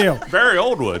here's the deal. Very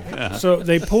old wood. Yeah. So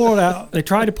they pull it out. They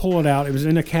tried to pull it out. It was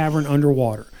in a cavern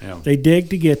underwater. Yeah. They digged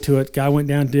to get to it. Guy went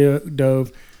down,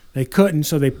 dove. They couldn't,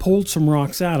 so they pulled some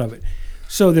rocks out of it.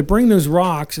 So they bring those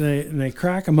rocks and they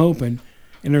crack them open,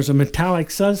 and there's a metallic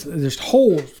there's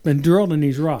holes been drilled in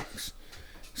these rocks.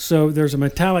 So there's a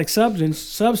metallic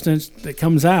substance that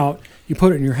comes out. You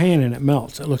put it in your hand and it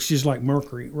melts. It looks just like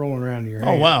mercury rolling around in your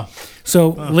hand. Oh, wow. So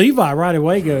Levi right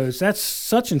away goes, "That's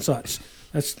such and such."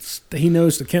 He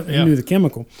knows he knew the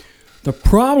chemical. The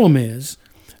problem is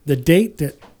the date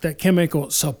that chemical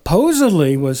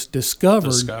supposedly was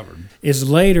discovered is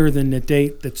later than the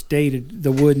date that's dated.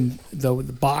 The wood, the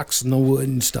box and the wood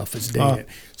and stuff is dated.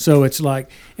 So it's like,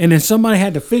 and then somebody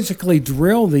had to physically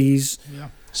drill these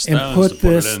and Stones put to put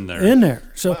this it in there. in there.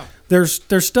 So there's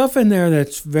stuff in there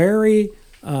that's very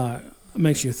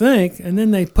makes you think, and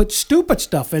then they put stupid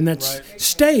stuff in that's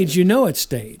staged. You know it's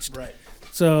staged. Right.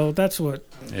 So that's what.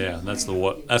 Yeah, that's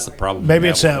the problem. Maybe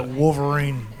it's that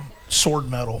Wolverine sword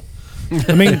metal.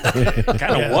 I mean,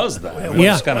 kind of was that. It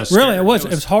yeah, was kind of really, it was.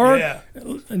 It was hard. Yeah.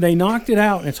 They knocked it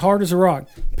out, and it's hard as a rock.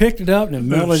 Picked it up, and it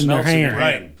melted in their hand.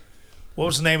 Right. What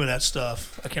was the name of that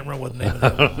stuff? I can't remember what the name of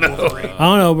that was. Wolverine. I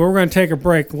don't know, but we're going to take a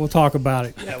break. We'll talk about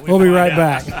it. we We'll be might, right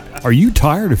yeah. back. Are you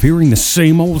tired of hearing the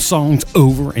same old songs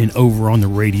over and over on the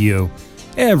radio?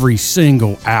 Every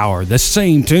single hour, the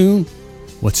same tune?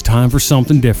 Well, it's time for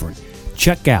something different.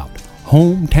 Check out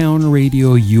Hometown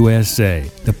Radio USA.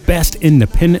 The best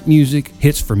independent music,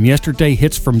 hits from yesterday,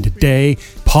 hits from today,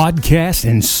 podcasts,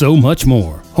 and so much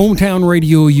more. Hometown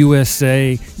Radio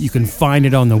USA. You can find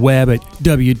it on the web at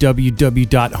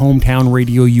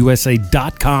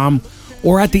www.hometownradiousa.com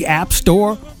or at the App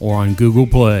Store or on Google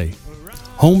Play.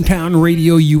 Hometown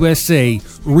Radio USA,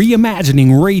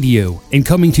 reimagining radio and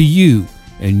coming to you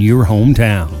in your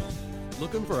hometown.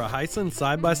 Looking for a Hyson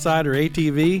side-by-side or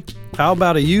ATV? How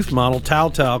about a youth model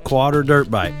Towtow quad or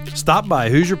dirt bike? Stop by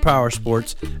Hoosier Power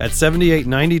Sports at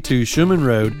 7892 Schumann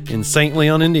Road in St.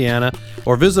 Leon, Indiana,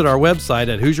 or visit our website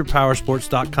at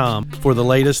HoosierPowersports.com for the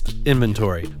latest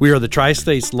inventory. We are the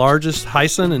Tri-State's largest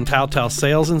Hyson and Towtow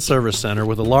sales and service center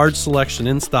with a large selection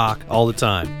in stock all the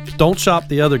time. Don't shop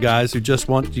the other guys who just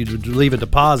want you to leave a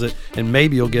deposit and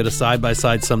maybe you'll get a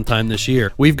side-by-side sometime this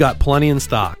year. We've got plenty in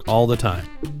stock all the time.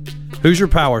 Hoosier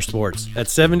Power Sports at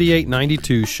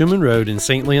 7892 Schumann Road in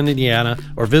St. Leon, Indiana,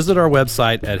 or visit our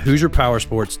website at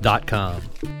HoosierPowersports.com.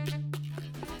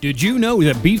 Did you know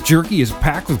that beef jerky is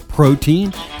packed with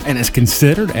protein and is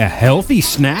considered a healthy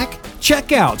snack?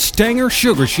 Check out Stanger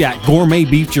Sugar Shack Gourmet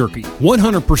Beef Jerky.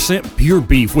 100% pure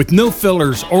beef with no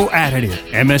fillers or additive.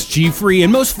 MSG free,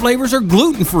 and most flavors are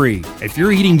gluten free. If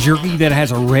you're eating jerky that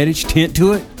has a reddish tint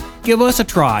to it, give us a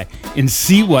try and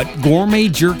see what gourmet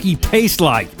jerky tastes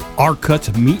like. Our cuts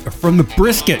of meat are from the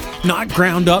brisket, not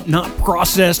ground up, not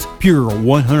processed, pure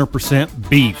 100%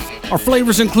 beef. Our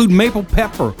flavors include maple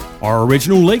pepper, our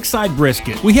original lakeside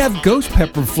brisket. We have ghost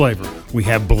pepper flavor. We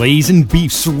have blazing beef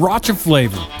sriracha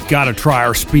flavor. Gotta try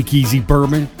our speakeasy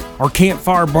bourbon, our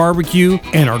campfire barbecue,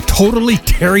 and our totally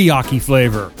teriyaki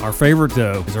flavor. Our favorite,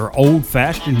 though, is our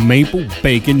old-fashioned maple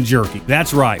bacon jerky.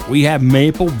 That's right, we have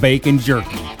maple bacon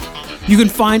jerky. You can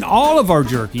find all of our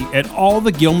jerky at all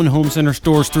the Gilman Home Center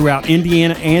stores throughout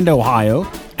Indiana and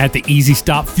Ohio, at the Easy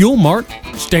Stop Fuel Mart,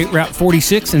 State Route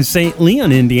 46 in St.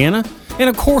 Leon, Indiana, and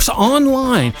of course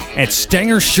online at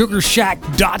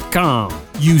StangerSugarShack.com.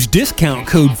 Use discount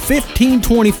code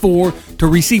 1524 to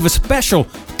receive a special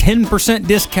 10%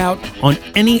 discount on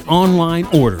any online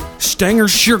order. Stanger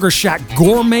Sugar Shack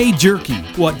Gourmet Jerky.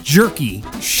 What jerky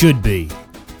should be.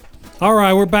 All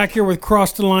right, we're back here with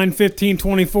Cross the Line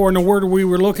 1524, and the word we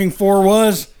were looking for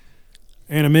was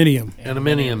aluminium.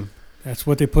 Aluminium. That's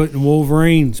what they put in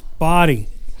Wolverine's body.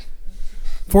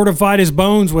 Fortified his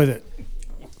bones with it.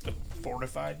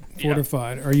 Fortified.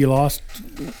 Fortified. Are you lost?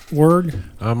 Word?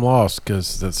 I'm lost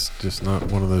because that's just not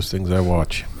one of those things I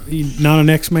watch. You not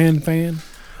an X-Men fan?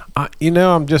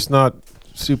 I'm just not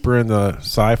super into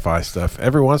sci-fi stuff.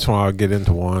 Every once in a while I'll get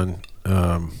into one,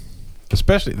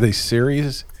 especially these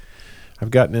series.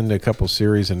 I've gotten into a couple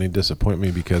series and they disappoint me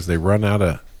because they run out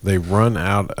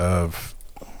of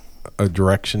a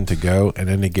direction to go, and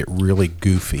then they get really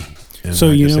goofy. And So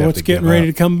I you just know have what's to getting give ready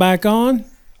to up. come back on?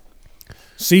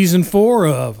 Season 4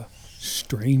 of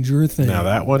Stranger Things. Now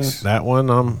that one,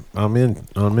 I'm in.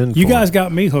 You for. guys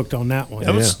got me hooked on that one.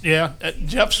 That was,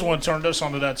 Jeff's the one turned us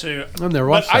onto that too. I've never But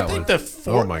watched I that think one.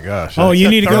 the Oh my gosh! Oh, you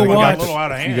need to third go one got watch. a little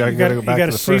out of hand. You gotta You go got back a to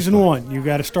the first season one. 1. You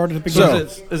got to start at the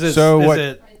So-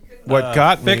 beginning. What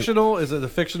got me? fictional? Is it the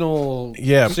fictional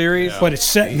Yeah. series? But it's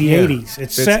set in the Yeah. 80s.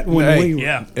 It's set when hey, we were.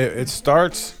 Yeah. It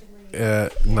starts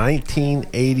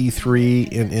 1983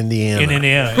 in Indiana. In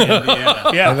Indiana.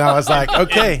 Yeah. And I was like,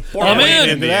 okay, I'm in.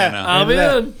 Indiana. I'm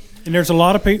in. And there's a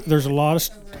lot of people. There's a lot of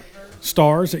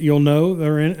stars that you'll know that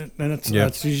are in it, and Yeah.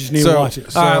 that's you just need to watch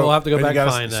it. All right, we'll have to go but back you and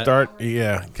gotta find that. start,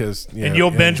 because And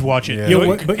you'll binge watch it. Yeah, You'll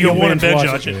You'll, but you'll you'll want to binge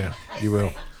binge watch watch it. yeah, you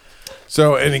will.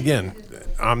 So, and again,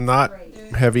 I'm not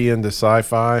heavy into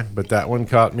sci-fi, but that one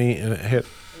caught me, and it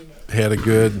had a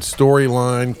good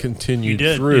storyline You continued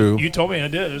did. through. You told me it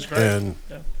did. It was great. and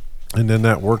then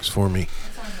that works for me.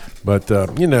 But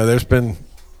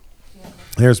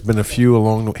there's been a few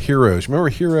along the Heroes. Remember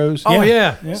Heroes? Oh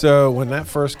yeah. So when that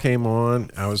first came on,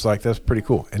 I was like, "That's pretty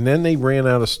cool." And then they ran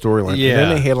out of storyline. Yeah. And then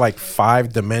they had like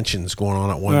 5 dimensions going on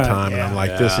at one Right. time, and I'm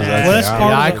like, "This is Yeah. okay, Well, that's I'll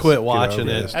part of I it. just quit get watching over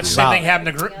it. this, That's the dude." same thing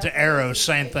happened to Arrow.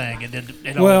 Same thing. It did.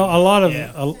 It Well, a lot of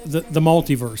Yeah. the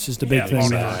multiverse is the big Yeah, thing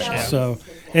now. multiverse, yeah. So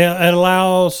it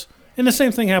allows, and the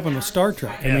same thing happened with Star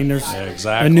Trek. I mean, there's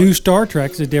exactly. a new Star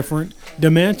Trek's a different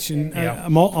dimension, Yeah. a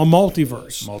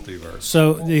multiverse. Multiverse.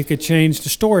 So they could change the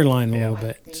storyline a little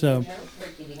bit. So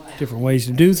different ways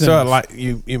to do things. So like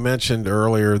you mentioned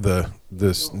earlier,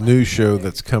 this new show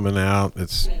that's coming out.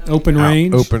 It's Open out-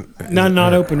 range. Open,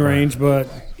 Not open range, but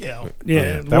Yeah.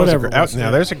 yeah, That was a whatever. great,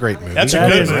 now there's a great movie. That's a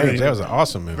That good is a movie. Range. That was an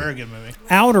awesome movie. Very good movie.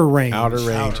 Outer range.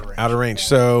 Outer range.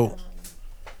 So,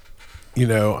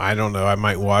 I don't know. I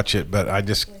might watch it, but I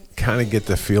just kind of get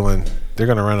the feeling they're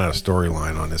going to run out of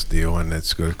storyline on this deal, and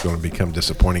it's going to become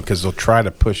disappointing because they'll try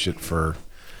to push it for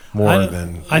more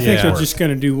than. I think they're more. just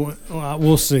going to do one.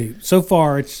 We'll see. So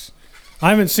far, I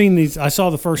haven't seen these. I saw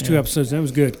the first 2 episodes. And it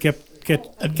was good. Kept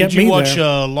Did you me watch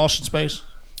there. Lost in Space?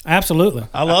 Absolutely.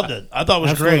 I loved it. I thought it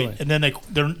was Absolutely. great. And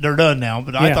then they're done now,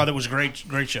 but I Yeah. thought it was a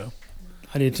great show.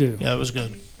 I did too. Yeah, it was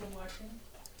good.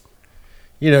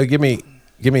 Give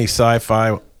me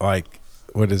sci-fi, like,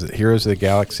 what is it, Heroes of the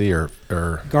Galaxy or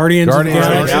Guardians of the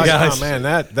Galaxy. Oh man,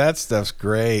 that stuff's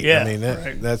great. Yeah, I mean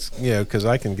right. that's because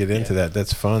I can get into that.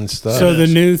 That's fun stuff. So the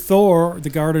new Thor, the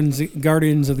Guardians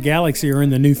of the Galaxy, are in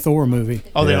the new Thor movie.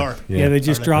 Oh, they Yeah. are. Yeah, they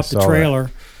just dropped I the saw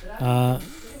trailer,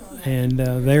 and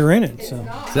they're in it. So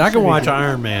See, I can watch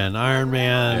Iron Man. Iron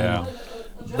Man. Yeah.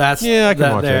 That's I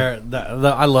can watch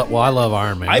I love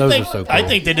Iron Man. Those are so cool. I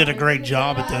think they did a great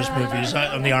job at those movies,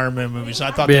 on the Iron Man movies.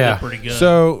 I thought they Yeah. did pretty good.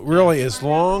 So really, as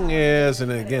long as, and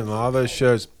again, a lot of those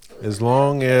shows, as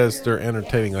long as they're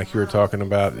entertaining, like you were talking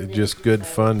about, it's just good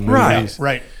fun movies.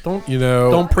 right. Don't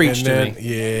preach and to then, me.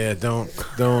 Yeah,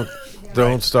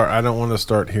 don't start. I don't want to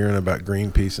start hearing about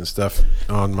Greenpeace and stuff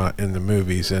in the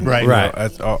movies. And Right. Right.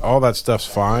 that's, all that stuff's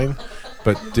fine.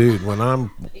 But dude, when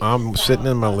I'm sitting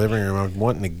in my living room, I'm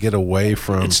wanting to get away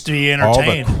from It's to be all the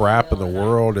entertained. crap of the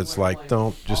world. It's like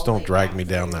don't drag me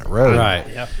down that road. Right.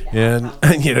 Yeah. And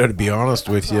to be honest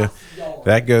with you,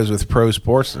 that goes with pro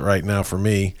sports right now for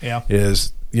me. Yeah.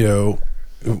 Is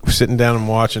sitting down and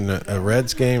watching a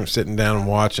Reds game, sitting down and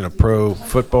watching a pro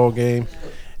football game,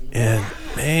 and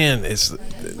man, it's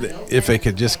if they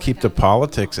could just keep the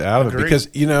politics out of it, Agreed. because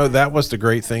that was the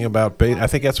great thing about I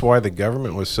think that's why the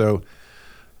government was so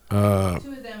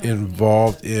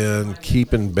involved in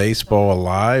keeping baseball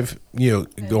alive,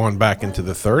 going back into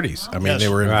the 30s. I mean, Yes. they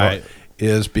were involved, Right.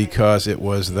 is because it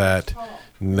was that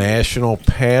national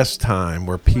pastime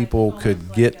where people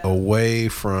could get away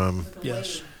from,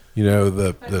 Yes.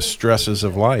 the stresses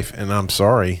of life. And I'm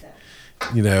sorry,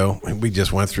 you know, we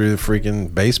just went through the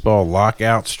freaking baseball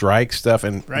lockout strike stuff,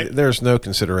 and Right. there's no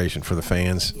consideration for the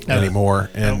fans No. anymore.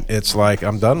 And it's like,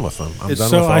 I'm done with them. I'm done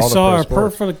So with all I the saw pro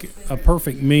a sports.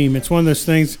 perfect meme. It's one of those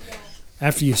things.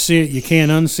 After you see it, you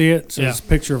can't unsee it. So Yeah. it's a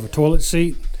picture of a toilet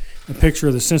seat, a picture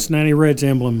of the Cincinnati Reds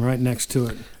emblem right next to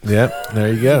it, Yep,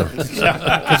 there you go.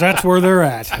 because that's where they're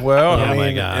at. Well, Oh I my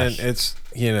mean, gosh. and it's,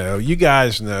 you know, you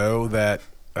guys know that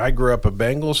I grew up a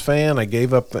Bengals fan. I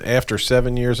gave up after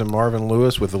 7 years of Marvin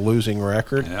Lewis with a losing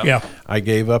record. Yep. Yeah. I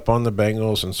gave up on the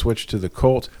Bengals and switched to the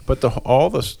Colts. But all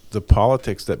the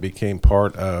politics that became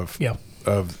part of Yeah.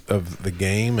 of the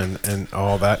game and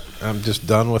all that, I'm just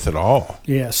done with it all.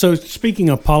 Yeah. So speaking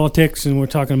of politics, and we're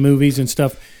talking movies and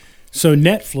stuff. So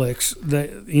Netflix,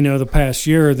 the past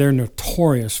year, they're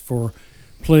notorious for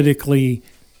politically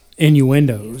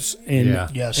innuendos, and Yeah.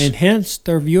 Yes. and hence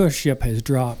their viewership has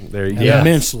dropped There you go.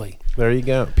 immensely. There you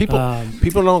go. People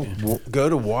don't go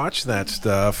to watch that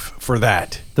stuff for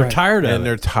that. They're Right. tired of And it.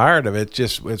 they're tired of it.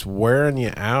 It's wearing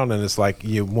you out, and it's like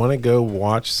you want to go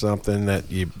watch something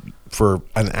that you for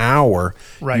an hour.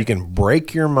 Right. You can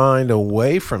break your mind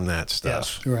away from that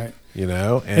stuff. Yes. Right. You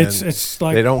know, and It's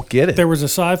like they don't get it. There was a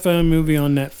sci-fi movie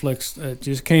on Netflix that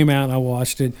just came out, and I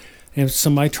watched it. And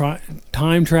somebody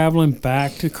time traveling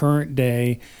back to current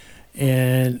day,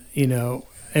 and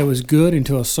it was good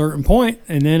until a certain point,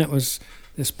 and then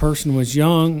this person was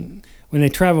young. When they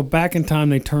traveled back in time,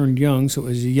 they turned young, so it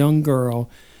was a young girl,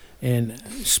 and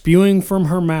spewing from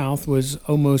her mouth was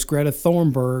almost Greta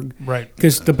Thunberg. Right.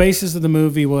 Because the basis of the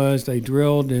movie was they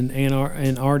drilled in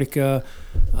Antarctica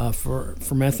for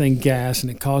methane gas,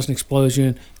 and it caused an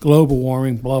explosion, global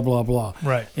warming, blah, blah, blah.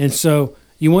 Right. And so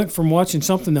you went from watching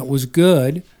something that was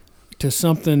good to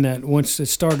something that once it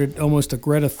started almost a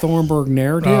Greta Thunberg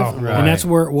narrative, Oh, right. and that's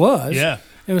where it was. Yeah.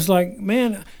 It was like,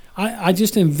 man, I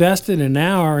just invested an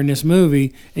hour in this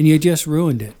movie, and you just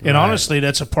ruined it. And honestly,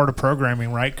 that's a part of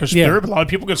programming, right? Because Yeah. there are a lot of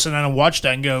people could sit down and watch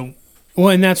that and go, Well,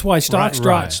 and that's why stocks Right,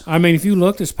 dropped. I mean, if you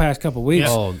look this past couple of weeks,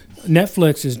 Yeah. Oh,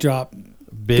 Netflix has dropped.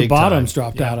 The big bottom's time.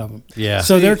 dropped out of them. Yeah.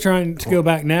 So they're trying to go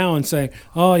back now and say,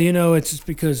 oh, it's just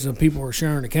because people are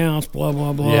sharing accounts, blah,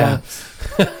 blah, blah. Yeah.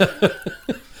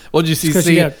 Well, did you see Because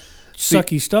you got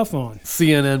sucky stuff on.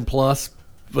 CNN Plus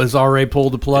has already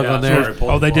pulled the plug Yeah, on it's there. already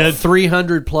pulled oh, they the plug.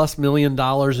 did? $300+ million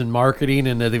in marketing,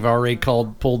 and they've already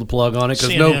pulled the plug on it because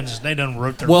CNN's, they done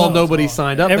wrote their well, mouth nobody off.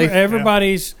 signed up.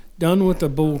 Everybody's done with the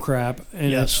bull crap,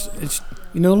 and Yes. it's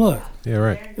look, yeah,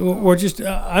 right. we're just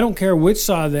I don't care which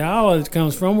side of the aisle it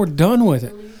comes from, we're done with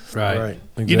it. right. Right.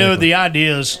 You know, Exactly. the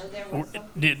idea is,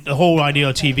 the whole idea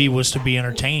of TV was to be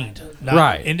entertained. Not,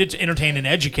 Right. And it's entertained and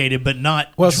educated, but not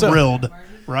Well, so- drilled,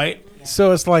 right?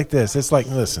 So it's like this. It's like,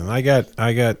 listen, I got,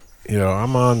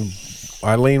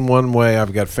 I lean one way.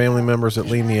 I've got family members that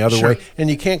lean the other Sure. way, and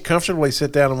you can't comfortably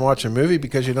sit down and watch a movie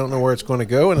because you don't know where it's going to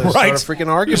go, and then Right. start a freaking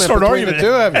You argument start between arguing. the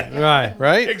two of you. Right.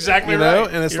 Right? Exactly you know?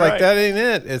 right. And it's You're like right. that ain't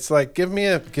it. It's like give me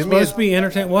a Supposed to be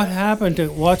entertained. What happened to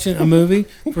watching a movie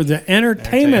for the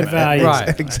entertainment value?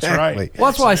 Right. exactly. Well,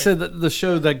 that's why I said that the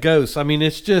show that Ghosts. I mean,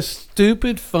 it's just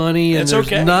stupid, funny, and It's there's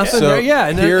okay. nothing So there. Yeah,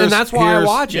 and here's- that's why I here's-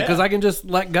 watch it because Yeah. I can just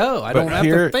let go. I don't But have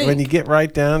here, to think. when you get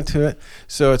right down to it,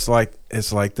 so it's like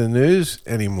the news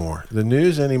anymore. The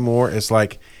news anymore is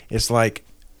like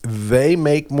they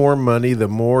make more money the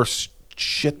more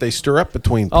shit they stir up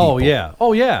between people.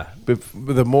 Oh yeah. But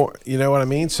the more, you know what I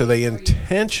mean? So they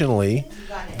intentionally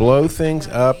blow things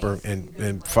up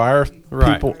and fire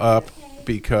Right. people up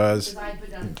because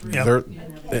Yep. they're,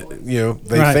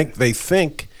 they Right.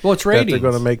 think Well, it's that they're ratings.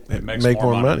 going to make makes make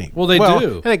more more money. money. Well, they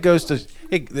do. and it goes to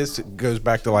this goes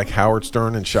back to like Howard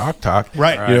Stern and Shock Talk,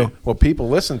 Right. You know, well, people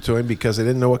listened to him because they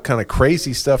didn't know what kind of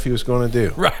crazy stuff he was going to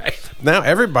do. Right. Now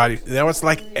it's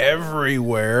like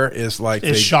everywhere is like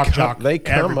It's Shock Talk. They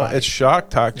come up, Everybody. it's Shock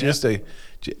Talk just and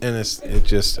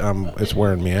it's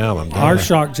wearing me out. I'm done. Our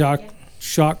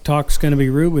shock talk's going to be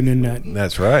Ruben in that.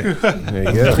 That's right. There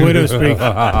you go. Widow speak.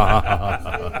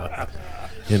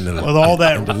 In the, With all in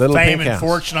that the little fame pink and house.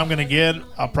 fortune I'm going to get,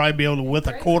 I'll probably be able to, with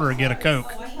a quarter, get a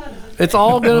Coke. It's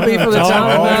all going to be for the It's all town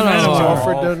of for It's all Metamore.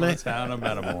 for All donate. the town of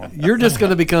Metamore. You're just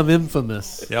going to become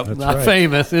infamous. Yep. That's Not right.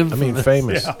 famous. I Infamous. mean,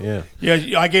 famous. Yeah.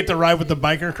 Yeah, I get to ride with the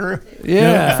biker crew.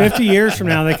 Yeah. 50 years from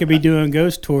now, they could be doing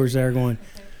ghost tours there going,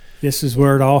 this is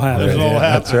where it all happened. This is all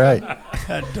happened. That's right.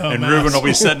 That And dumbass. Ruben will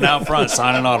be sitting out front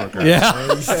signing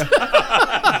autographs. Yeah.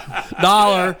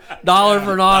 dollar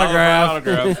for an autograph.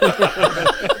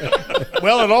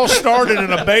 Well, it all started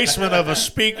in a basement of a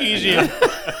speakeasy in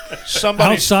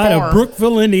somebody's Outside farm. of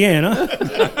Brookville, Indiana.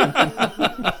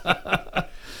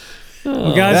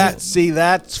 Well, guys,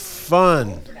 That's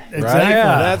fun. Exactly.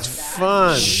 Yeah. That's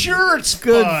fun. Sure, it's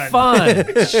Good fun.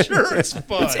 fun. Sure, it's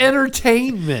fun. It's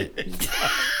entertainment.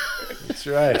 That's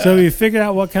right. So you figured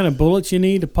out what kind of bullets you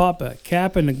need to pop a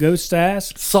cap in a ghost's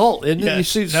ass? Salt, isn't it? Yes. You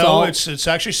shoot No, salt. it's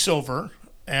actually silver.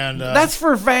 And That's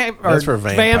for That's for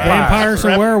vampires. Vampires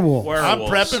and Prep- werewolves. I'm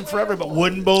prepping for everybody.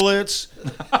 Wooden bullets,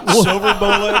 silver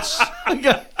bullets.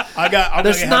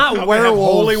 That's not have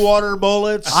werewolves. holy water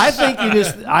bullets. I think you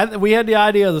just. We had the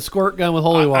idea of the squirt gun with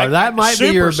holy water. That might be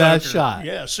super your best soaker. shot.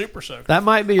 Yeah, super soaker. That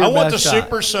might be your I best want the shot.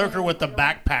 super soaker with the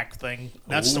backpack thing.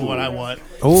 That's the one I want.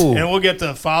 Ooh. And we'll get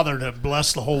the father to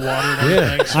bless the whole water and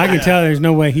everything. So, I can tell there's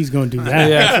no way he's going to do that.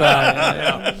 Yeah,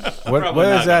 that's right. What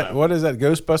is that? What is that?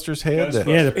 Ghostbusters head? That-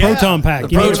 Yeah, the proton pack.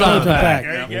 The You need a proton pack.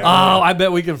 There you go. Oh, I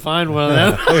bet we can find one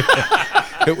of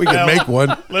them. we can make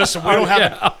one. Listen, we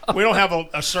don't have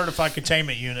a certified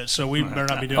containment unit, so we better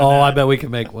not be doing Oh, that. I bet we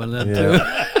can make one of them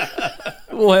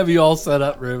too. We'll have you all set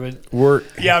up, Ruben.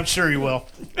 Yeah, I'm sure you will.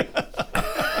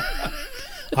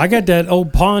 I got that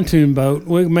old pontoon boat.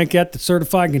 We can make that the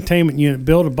certified containment unit.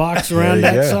 Build a box around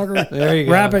There you that go. sucker. There you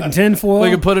go. Wrap it in tinfoil. We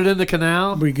can put it in the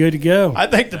canal. Be good to go. I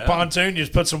think the pontoon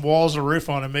just put some walls and roof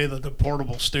on and made the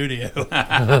portable studio.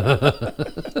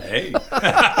 Hey.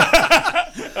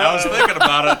 I was thinking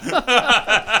about it.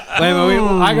 Wait a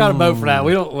minute, I got a boat for that.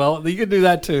 We don't. Well, you can do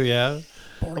that too. Yeah.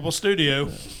 Portable studio.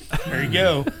 There you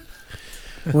go.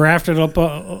 Raft it up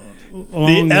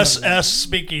along The SS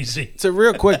Speakeasy. So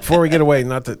real quick before we get away,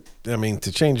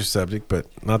 to change the subject, but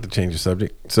not to change the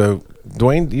subject. So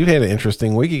Dwayne, you had an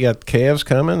interesting week. You got calves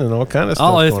coming and all kind of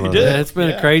stuff going on. It's been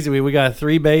a crazy week. We got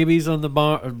 3 babies on the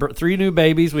barn. 3 new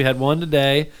babies. We had one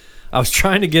today. I was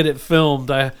trying to get it filmed.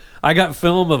 I got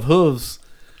film of hooves.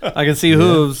 I can see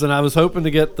hooves, and I was hoping to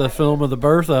get the film of the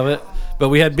birth of it, but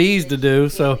we had bees to do,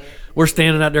 so we're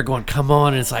standing out there going, come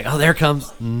on, and it's like, oh, there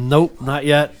comes. Nope, not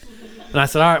yet. And I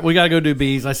said, all right, we got to go do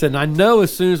bees. I said, and I know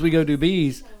as soon as we go do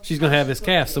bees, she's going to have this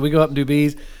calf. So we go up and do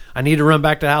bees. I need to run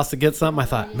back to the house to get something. I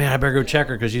thought, man, I better go check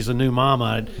her because she's a new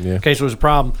mama in case there was a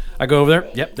problem. I go over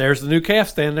there. Yep, there's the new calf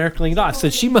standing there cleaned off. I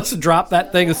said, she must have dropped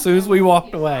that thing as soon as we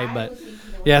walked away. But,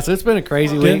 yeah, so it's been a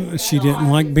crazy week. She didn't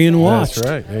like being watched. That's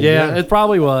right. There you Yeah, go. it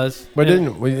probably was. But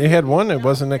And- you had one that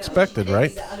wasn't expected,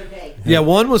 right? Yeah,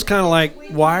 one was kind of like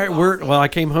I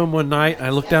came home one night and I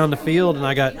looked down the field and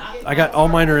I got all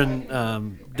mine are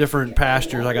in different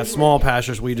pastures. I got small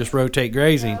pastures we just rotate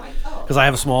grazing because I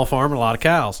have a small farm and a lot of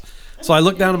cows. So I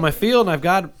look down at my field and I've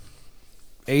got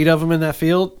 8 of them in that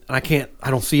field and I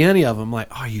don't see any of them. I'm like,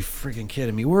 oh, you freaking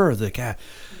kidding me? Where are the cows?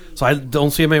 So I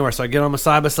don't see them anywhere. So I get on my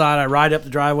side by side. I ride up the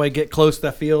driveway, get close to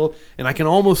that field, and I can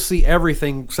almost see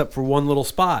everything except for one little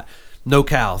spot. No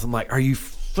cows. I'm like, are you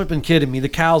flipping kidding me? The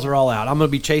cows are all out. I'm going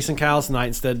to be chasing cows tonight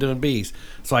instead of doing bees.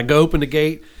 So I go open the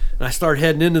gate, and I start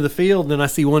heading into the field, and then I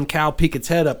see one cow peek its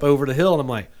head up over the hill, and I'm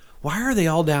like, why are they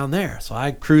all down there? So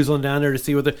I cruise on down there to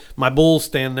see what my bull's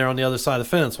standing there on the other side of the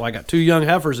fence. Well, I got 2 young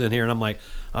heifers in here, and I'm like,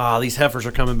 these heifers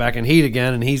are coming back in heat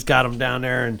again, and he's got them down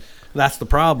there, and that's the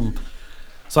problem.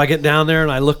 So I get down there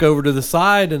and I look over to the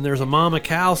side and there's a mama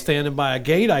cow standing by a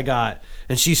gate I got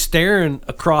and she's staring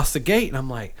across the gate and I'm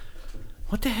like,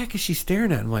 what the heck is she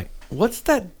staring at? I'm like, what's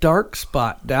that dark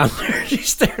spot down there she's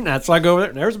staring at? So I go over there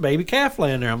and there's a baby calf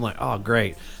laying there. I'm like, oh,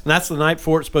 great. And that's the night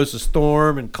before it's supposed to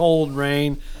storm and cold and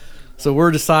rain. So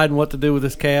we're deciding what to do with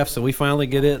this calf. So we finally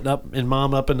get it up in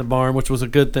the barn, which was a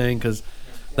good thing because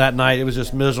that night it was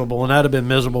just miserable. And that would have been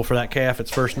miserable for that calf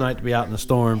its first night to be out in the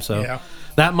storm. So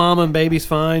that mama and baby's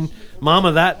fine.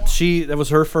 Mama, that was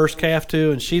her first calf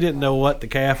too, and she didn't know what the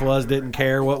calf was, didn't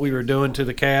care what we were doing to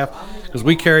the calf because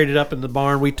we carried it up in the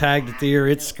barn. We tagged it there.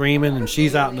 It's screaming, and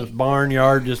she's out in the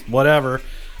barnyard, just whatever.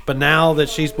 But now that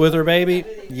she's with her baby,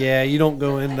 you don't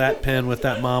go in that pen with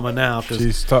that mama now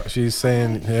because she's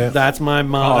saying, that's my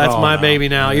mom. That's my baby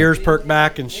now. Ears perked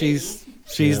back, and she's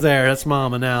there. That's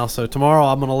mama now. So tomorrow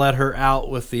I'm going to let her out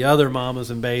with the other mamas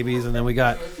and babies, and then we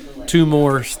got 2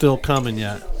 more still coming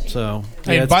yet. So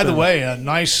Hey, by the way, a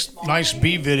nice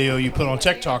bee video you put on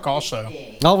TikTok also.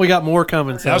 Oh, we got more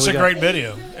coming. So That's a great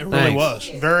video. It really was.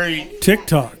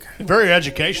 TikTok. Very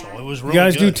educational. It was really You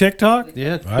guys good. do TikTok?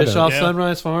 Yeah, I Fish don't. Off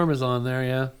Sunrise Farm is on there,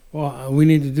 yeah. Well, we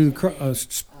need to do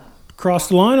cross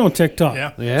the line on TikTok.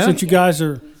 Yeah. Since you guys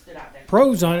are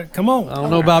pros on it, come on. I don't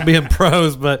know about being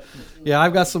pros, but yeah,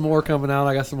 I've got some more coming out.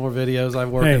 I got some more videos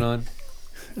I'm working on.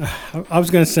 I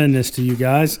was going to send this to you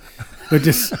guys, but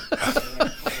just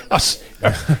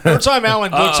Every time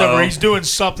Alan looks over, he's doing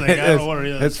something. I don't know what it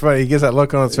is. It's funny. He gets that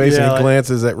look on his face Yeah, and he like-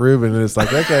 glances at Ruben, and it's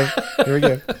like, okay, here we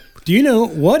go. do you know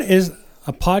what is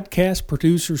a podcast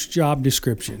producer's job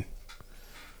description?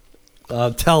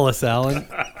 Tell us, Alan.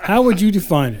 How would you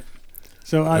define it?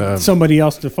 So somebody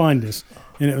else defined this.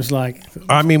 And it was like,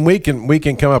 I mean, we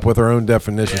can come up with our own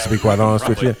definitions, to be quite honest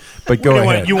with you. But go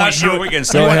ahead. I'm not sure we can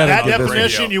say Go ahead that and give this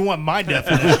definition? radio. You want my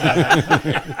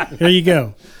definition? there you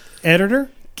go. Editor,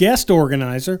 guest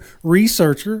organizer,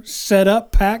 researcher,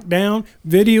 setup, pack down,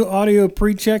 video, audio,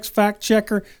 pre-checks, fact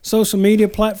checker, social media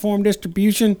platform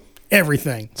distribution,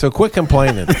 everything. So quit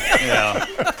complaining. Yeah.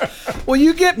 Well,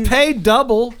 you get paid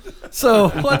double, so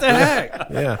what the heck?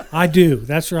 Yeah. I do.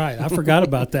 That's right. I forgot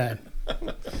about that.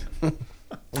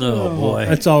 Oh boy,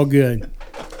 That's all good.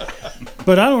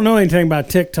 But I don't know anything about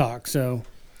TikTok, so.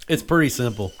 it's pretty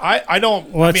simple. I don't.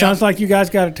 Well, I it mean, sounds like you guys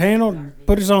got it handled.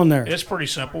 Put us on there. it's pretty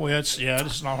simple. It's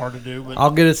not hard to do. But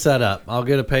I'll get it set up. I'll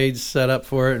get a page set up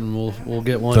for it, and we'll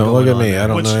get one. Don't look going at me. on there. I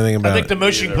don't know anything about I think it. the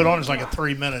most you can put on is like a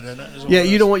 3 minute. Isn't it? Is what Yeah, it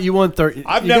you is. don't want 30.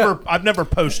 I've you never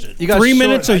got- posted. You got 3 short-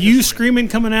 minutes of you screaming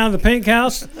coming out of the pink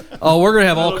house. Oh, we're gonna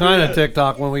have all kind of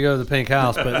TikTok when we go to the Pink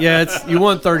House. But yeah, you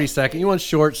want 30 seconds. You want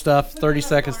short stuff, 30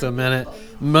 seconds to a minute.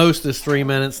 Most is 3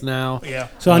 minutes now. Yeah.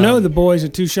 So I know the boys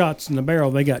at Two Shots in the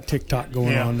Barrel, they got TikTok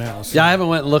going Yeah. on now. So. Yeah, I haven't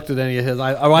went and looked at any of his.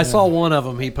 I saw one of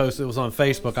them he posted. It was on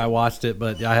Facebook. I watched it,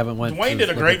 but I haven't went. Dwayne to did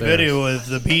a look great at theirs. video of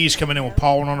the bees coming in with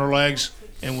pollen on their legs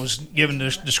and was giving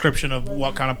this description of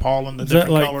what kind of pollen, the Is that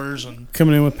different like colors, and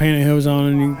Coming in with pantyhose on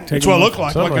and you take it's what it looked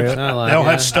like. Something Like like a, that. they all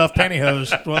Yeah. had stuffed pantyhose.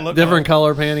 That's what it looked Different like.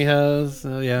 color pantyhose.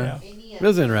 Yeah. It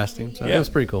was interesting. So Yeah. it was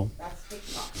pretty cool.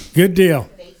 Good deal.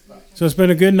 So it's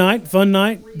been a good night, fun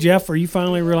night. Jeff, are you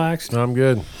finally relaxed? I'm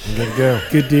good. I'm good to go.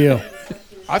 Good deal.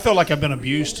 I feel like I've been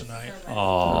abused tonight.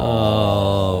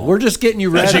 Oh, we're just getting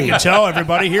you As you ready. can tell,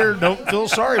 everybody here don't feel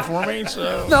sorry for me.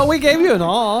 So, No, we gave you an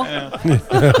all.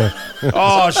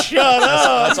 oh, shut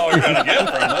up! That's all you're going to get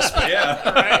from us, but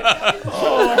yeah.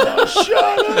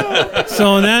 Shut up! So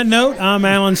on that note, I'm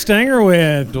Alan Stanger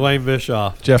with Dwayne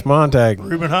Bischoff. Jeff Montag.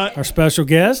 Ruben Hunt. our special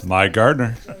guest, Mike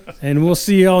Gardner. and we'll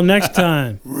see y'all next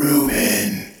time.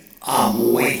 Ruben,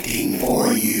 I'm waiting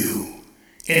for you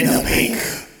in the pink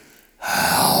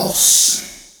house.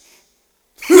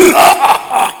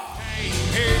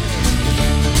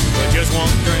 Just one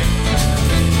drink.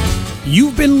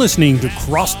 You've been listening to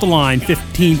Cross the Line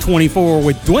 1524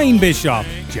 with Dwayne Bischoff,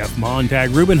 Jeff Montag,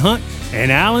 Ruben Hunt, and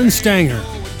Alan Stanger.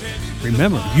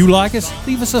 Remember, if you like us,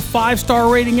 leave us a 5-star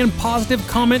rating and positive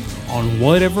comment on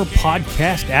whatever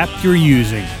podcast app you're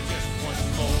using.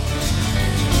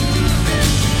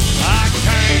 I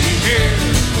came here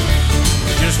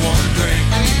just one drink.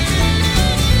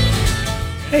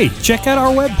 Hey, check out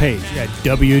our webpage at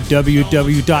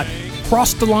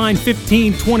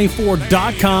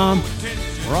www.crosstheline1524.com.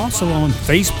 We're also on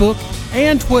Facebook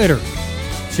and Twitter.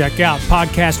 Check out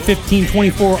Podcast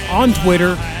 1524 on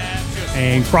Twitter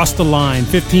and Cross the Line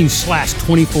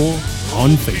 15/24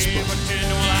 on Facebook.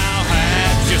 Well, I'll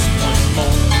have just one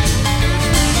more.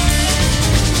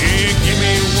 Yeah, give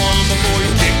me one before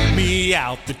you kick me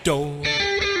out the door.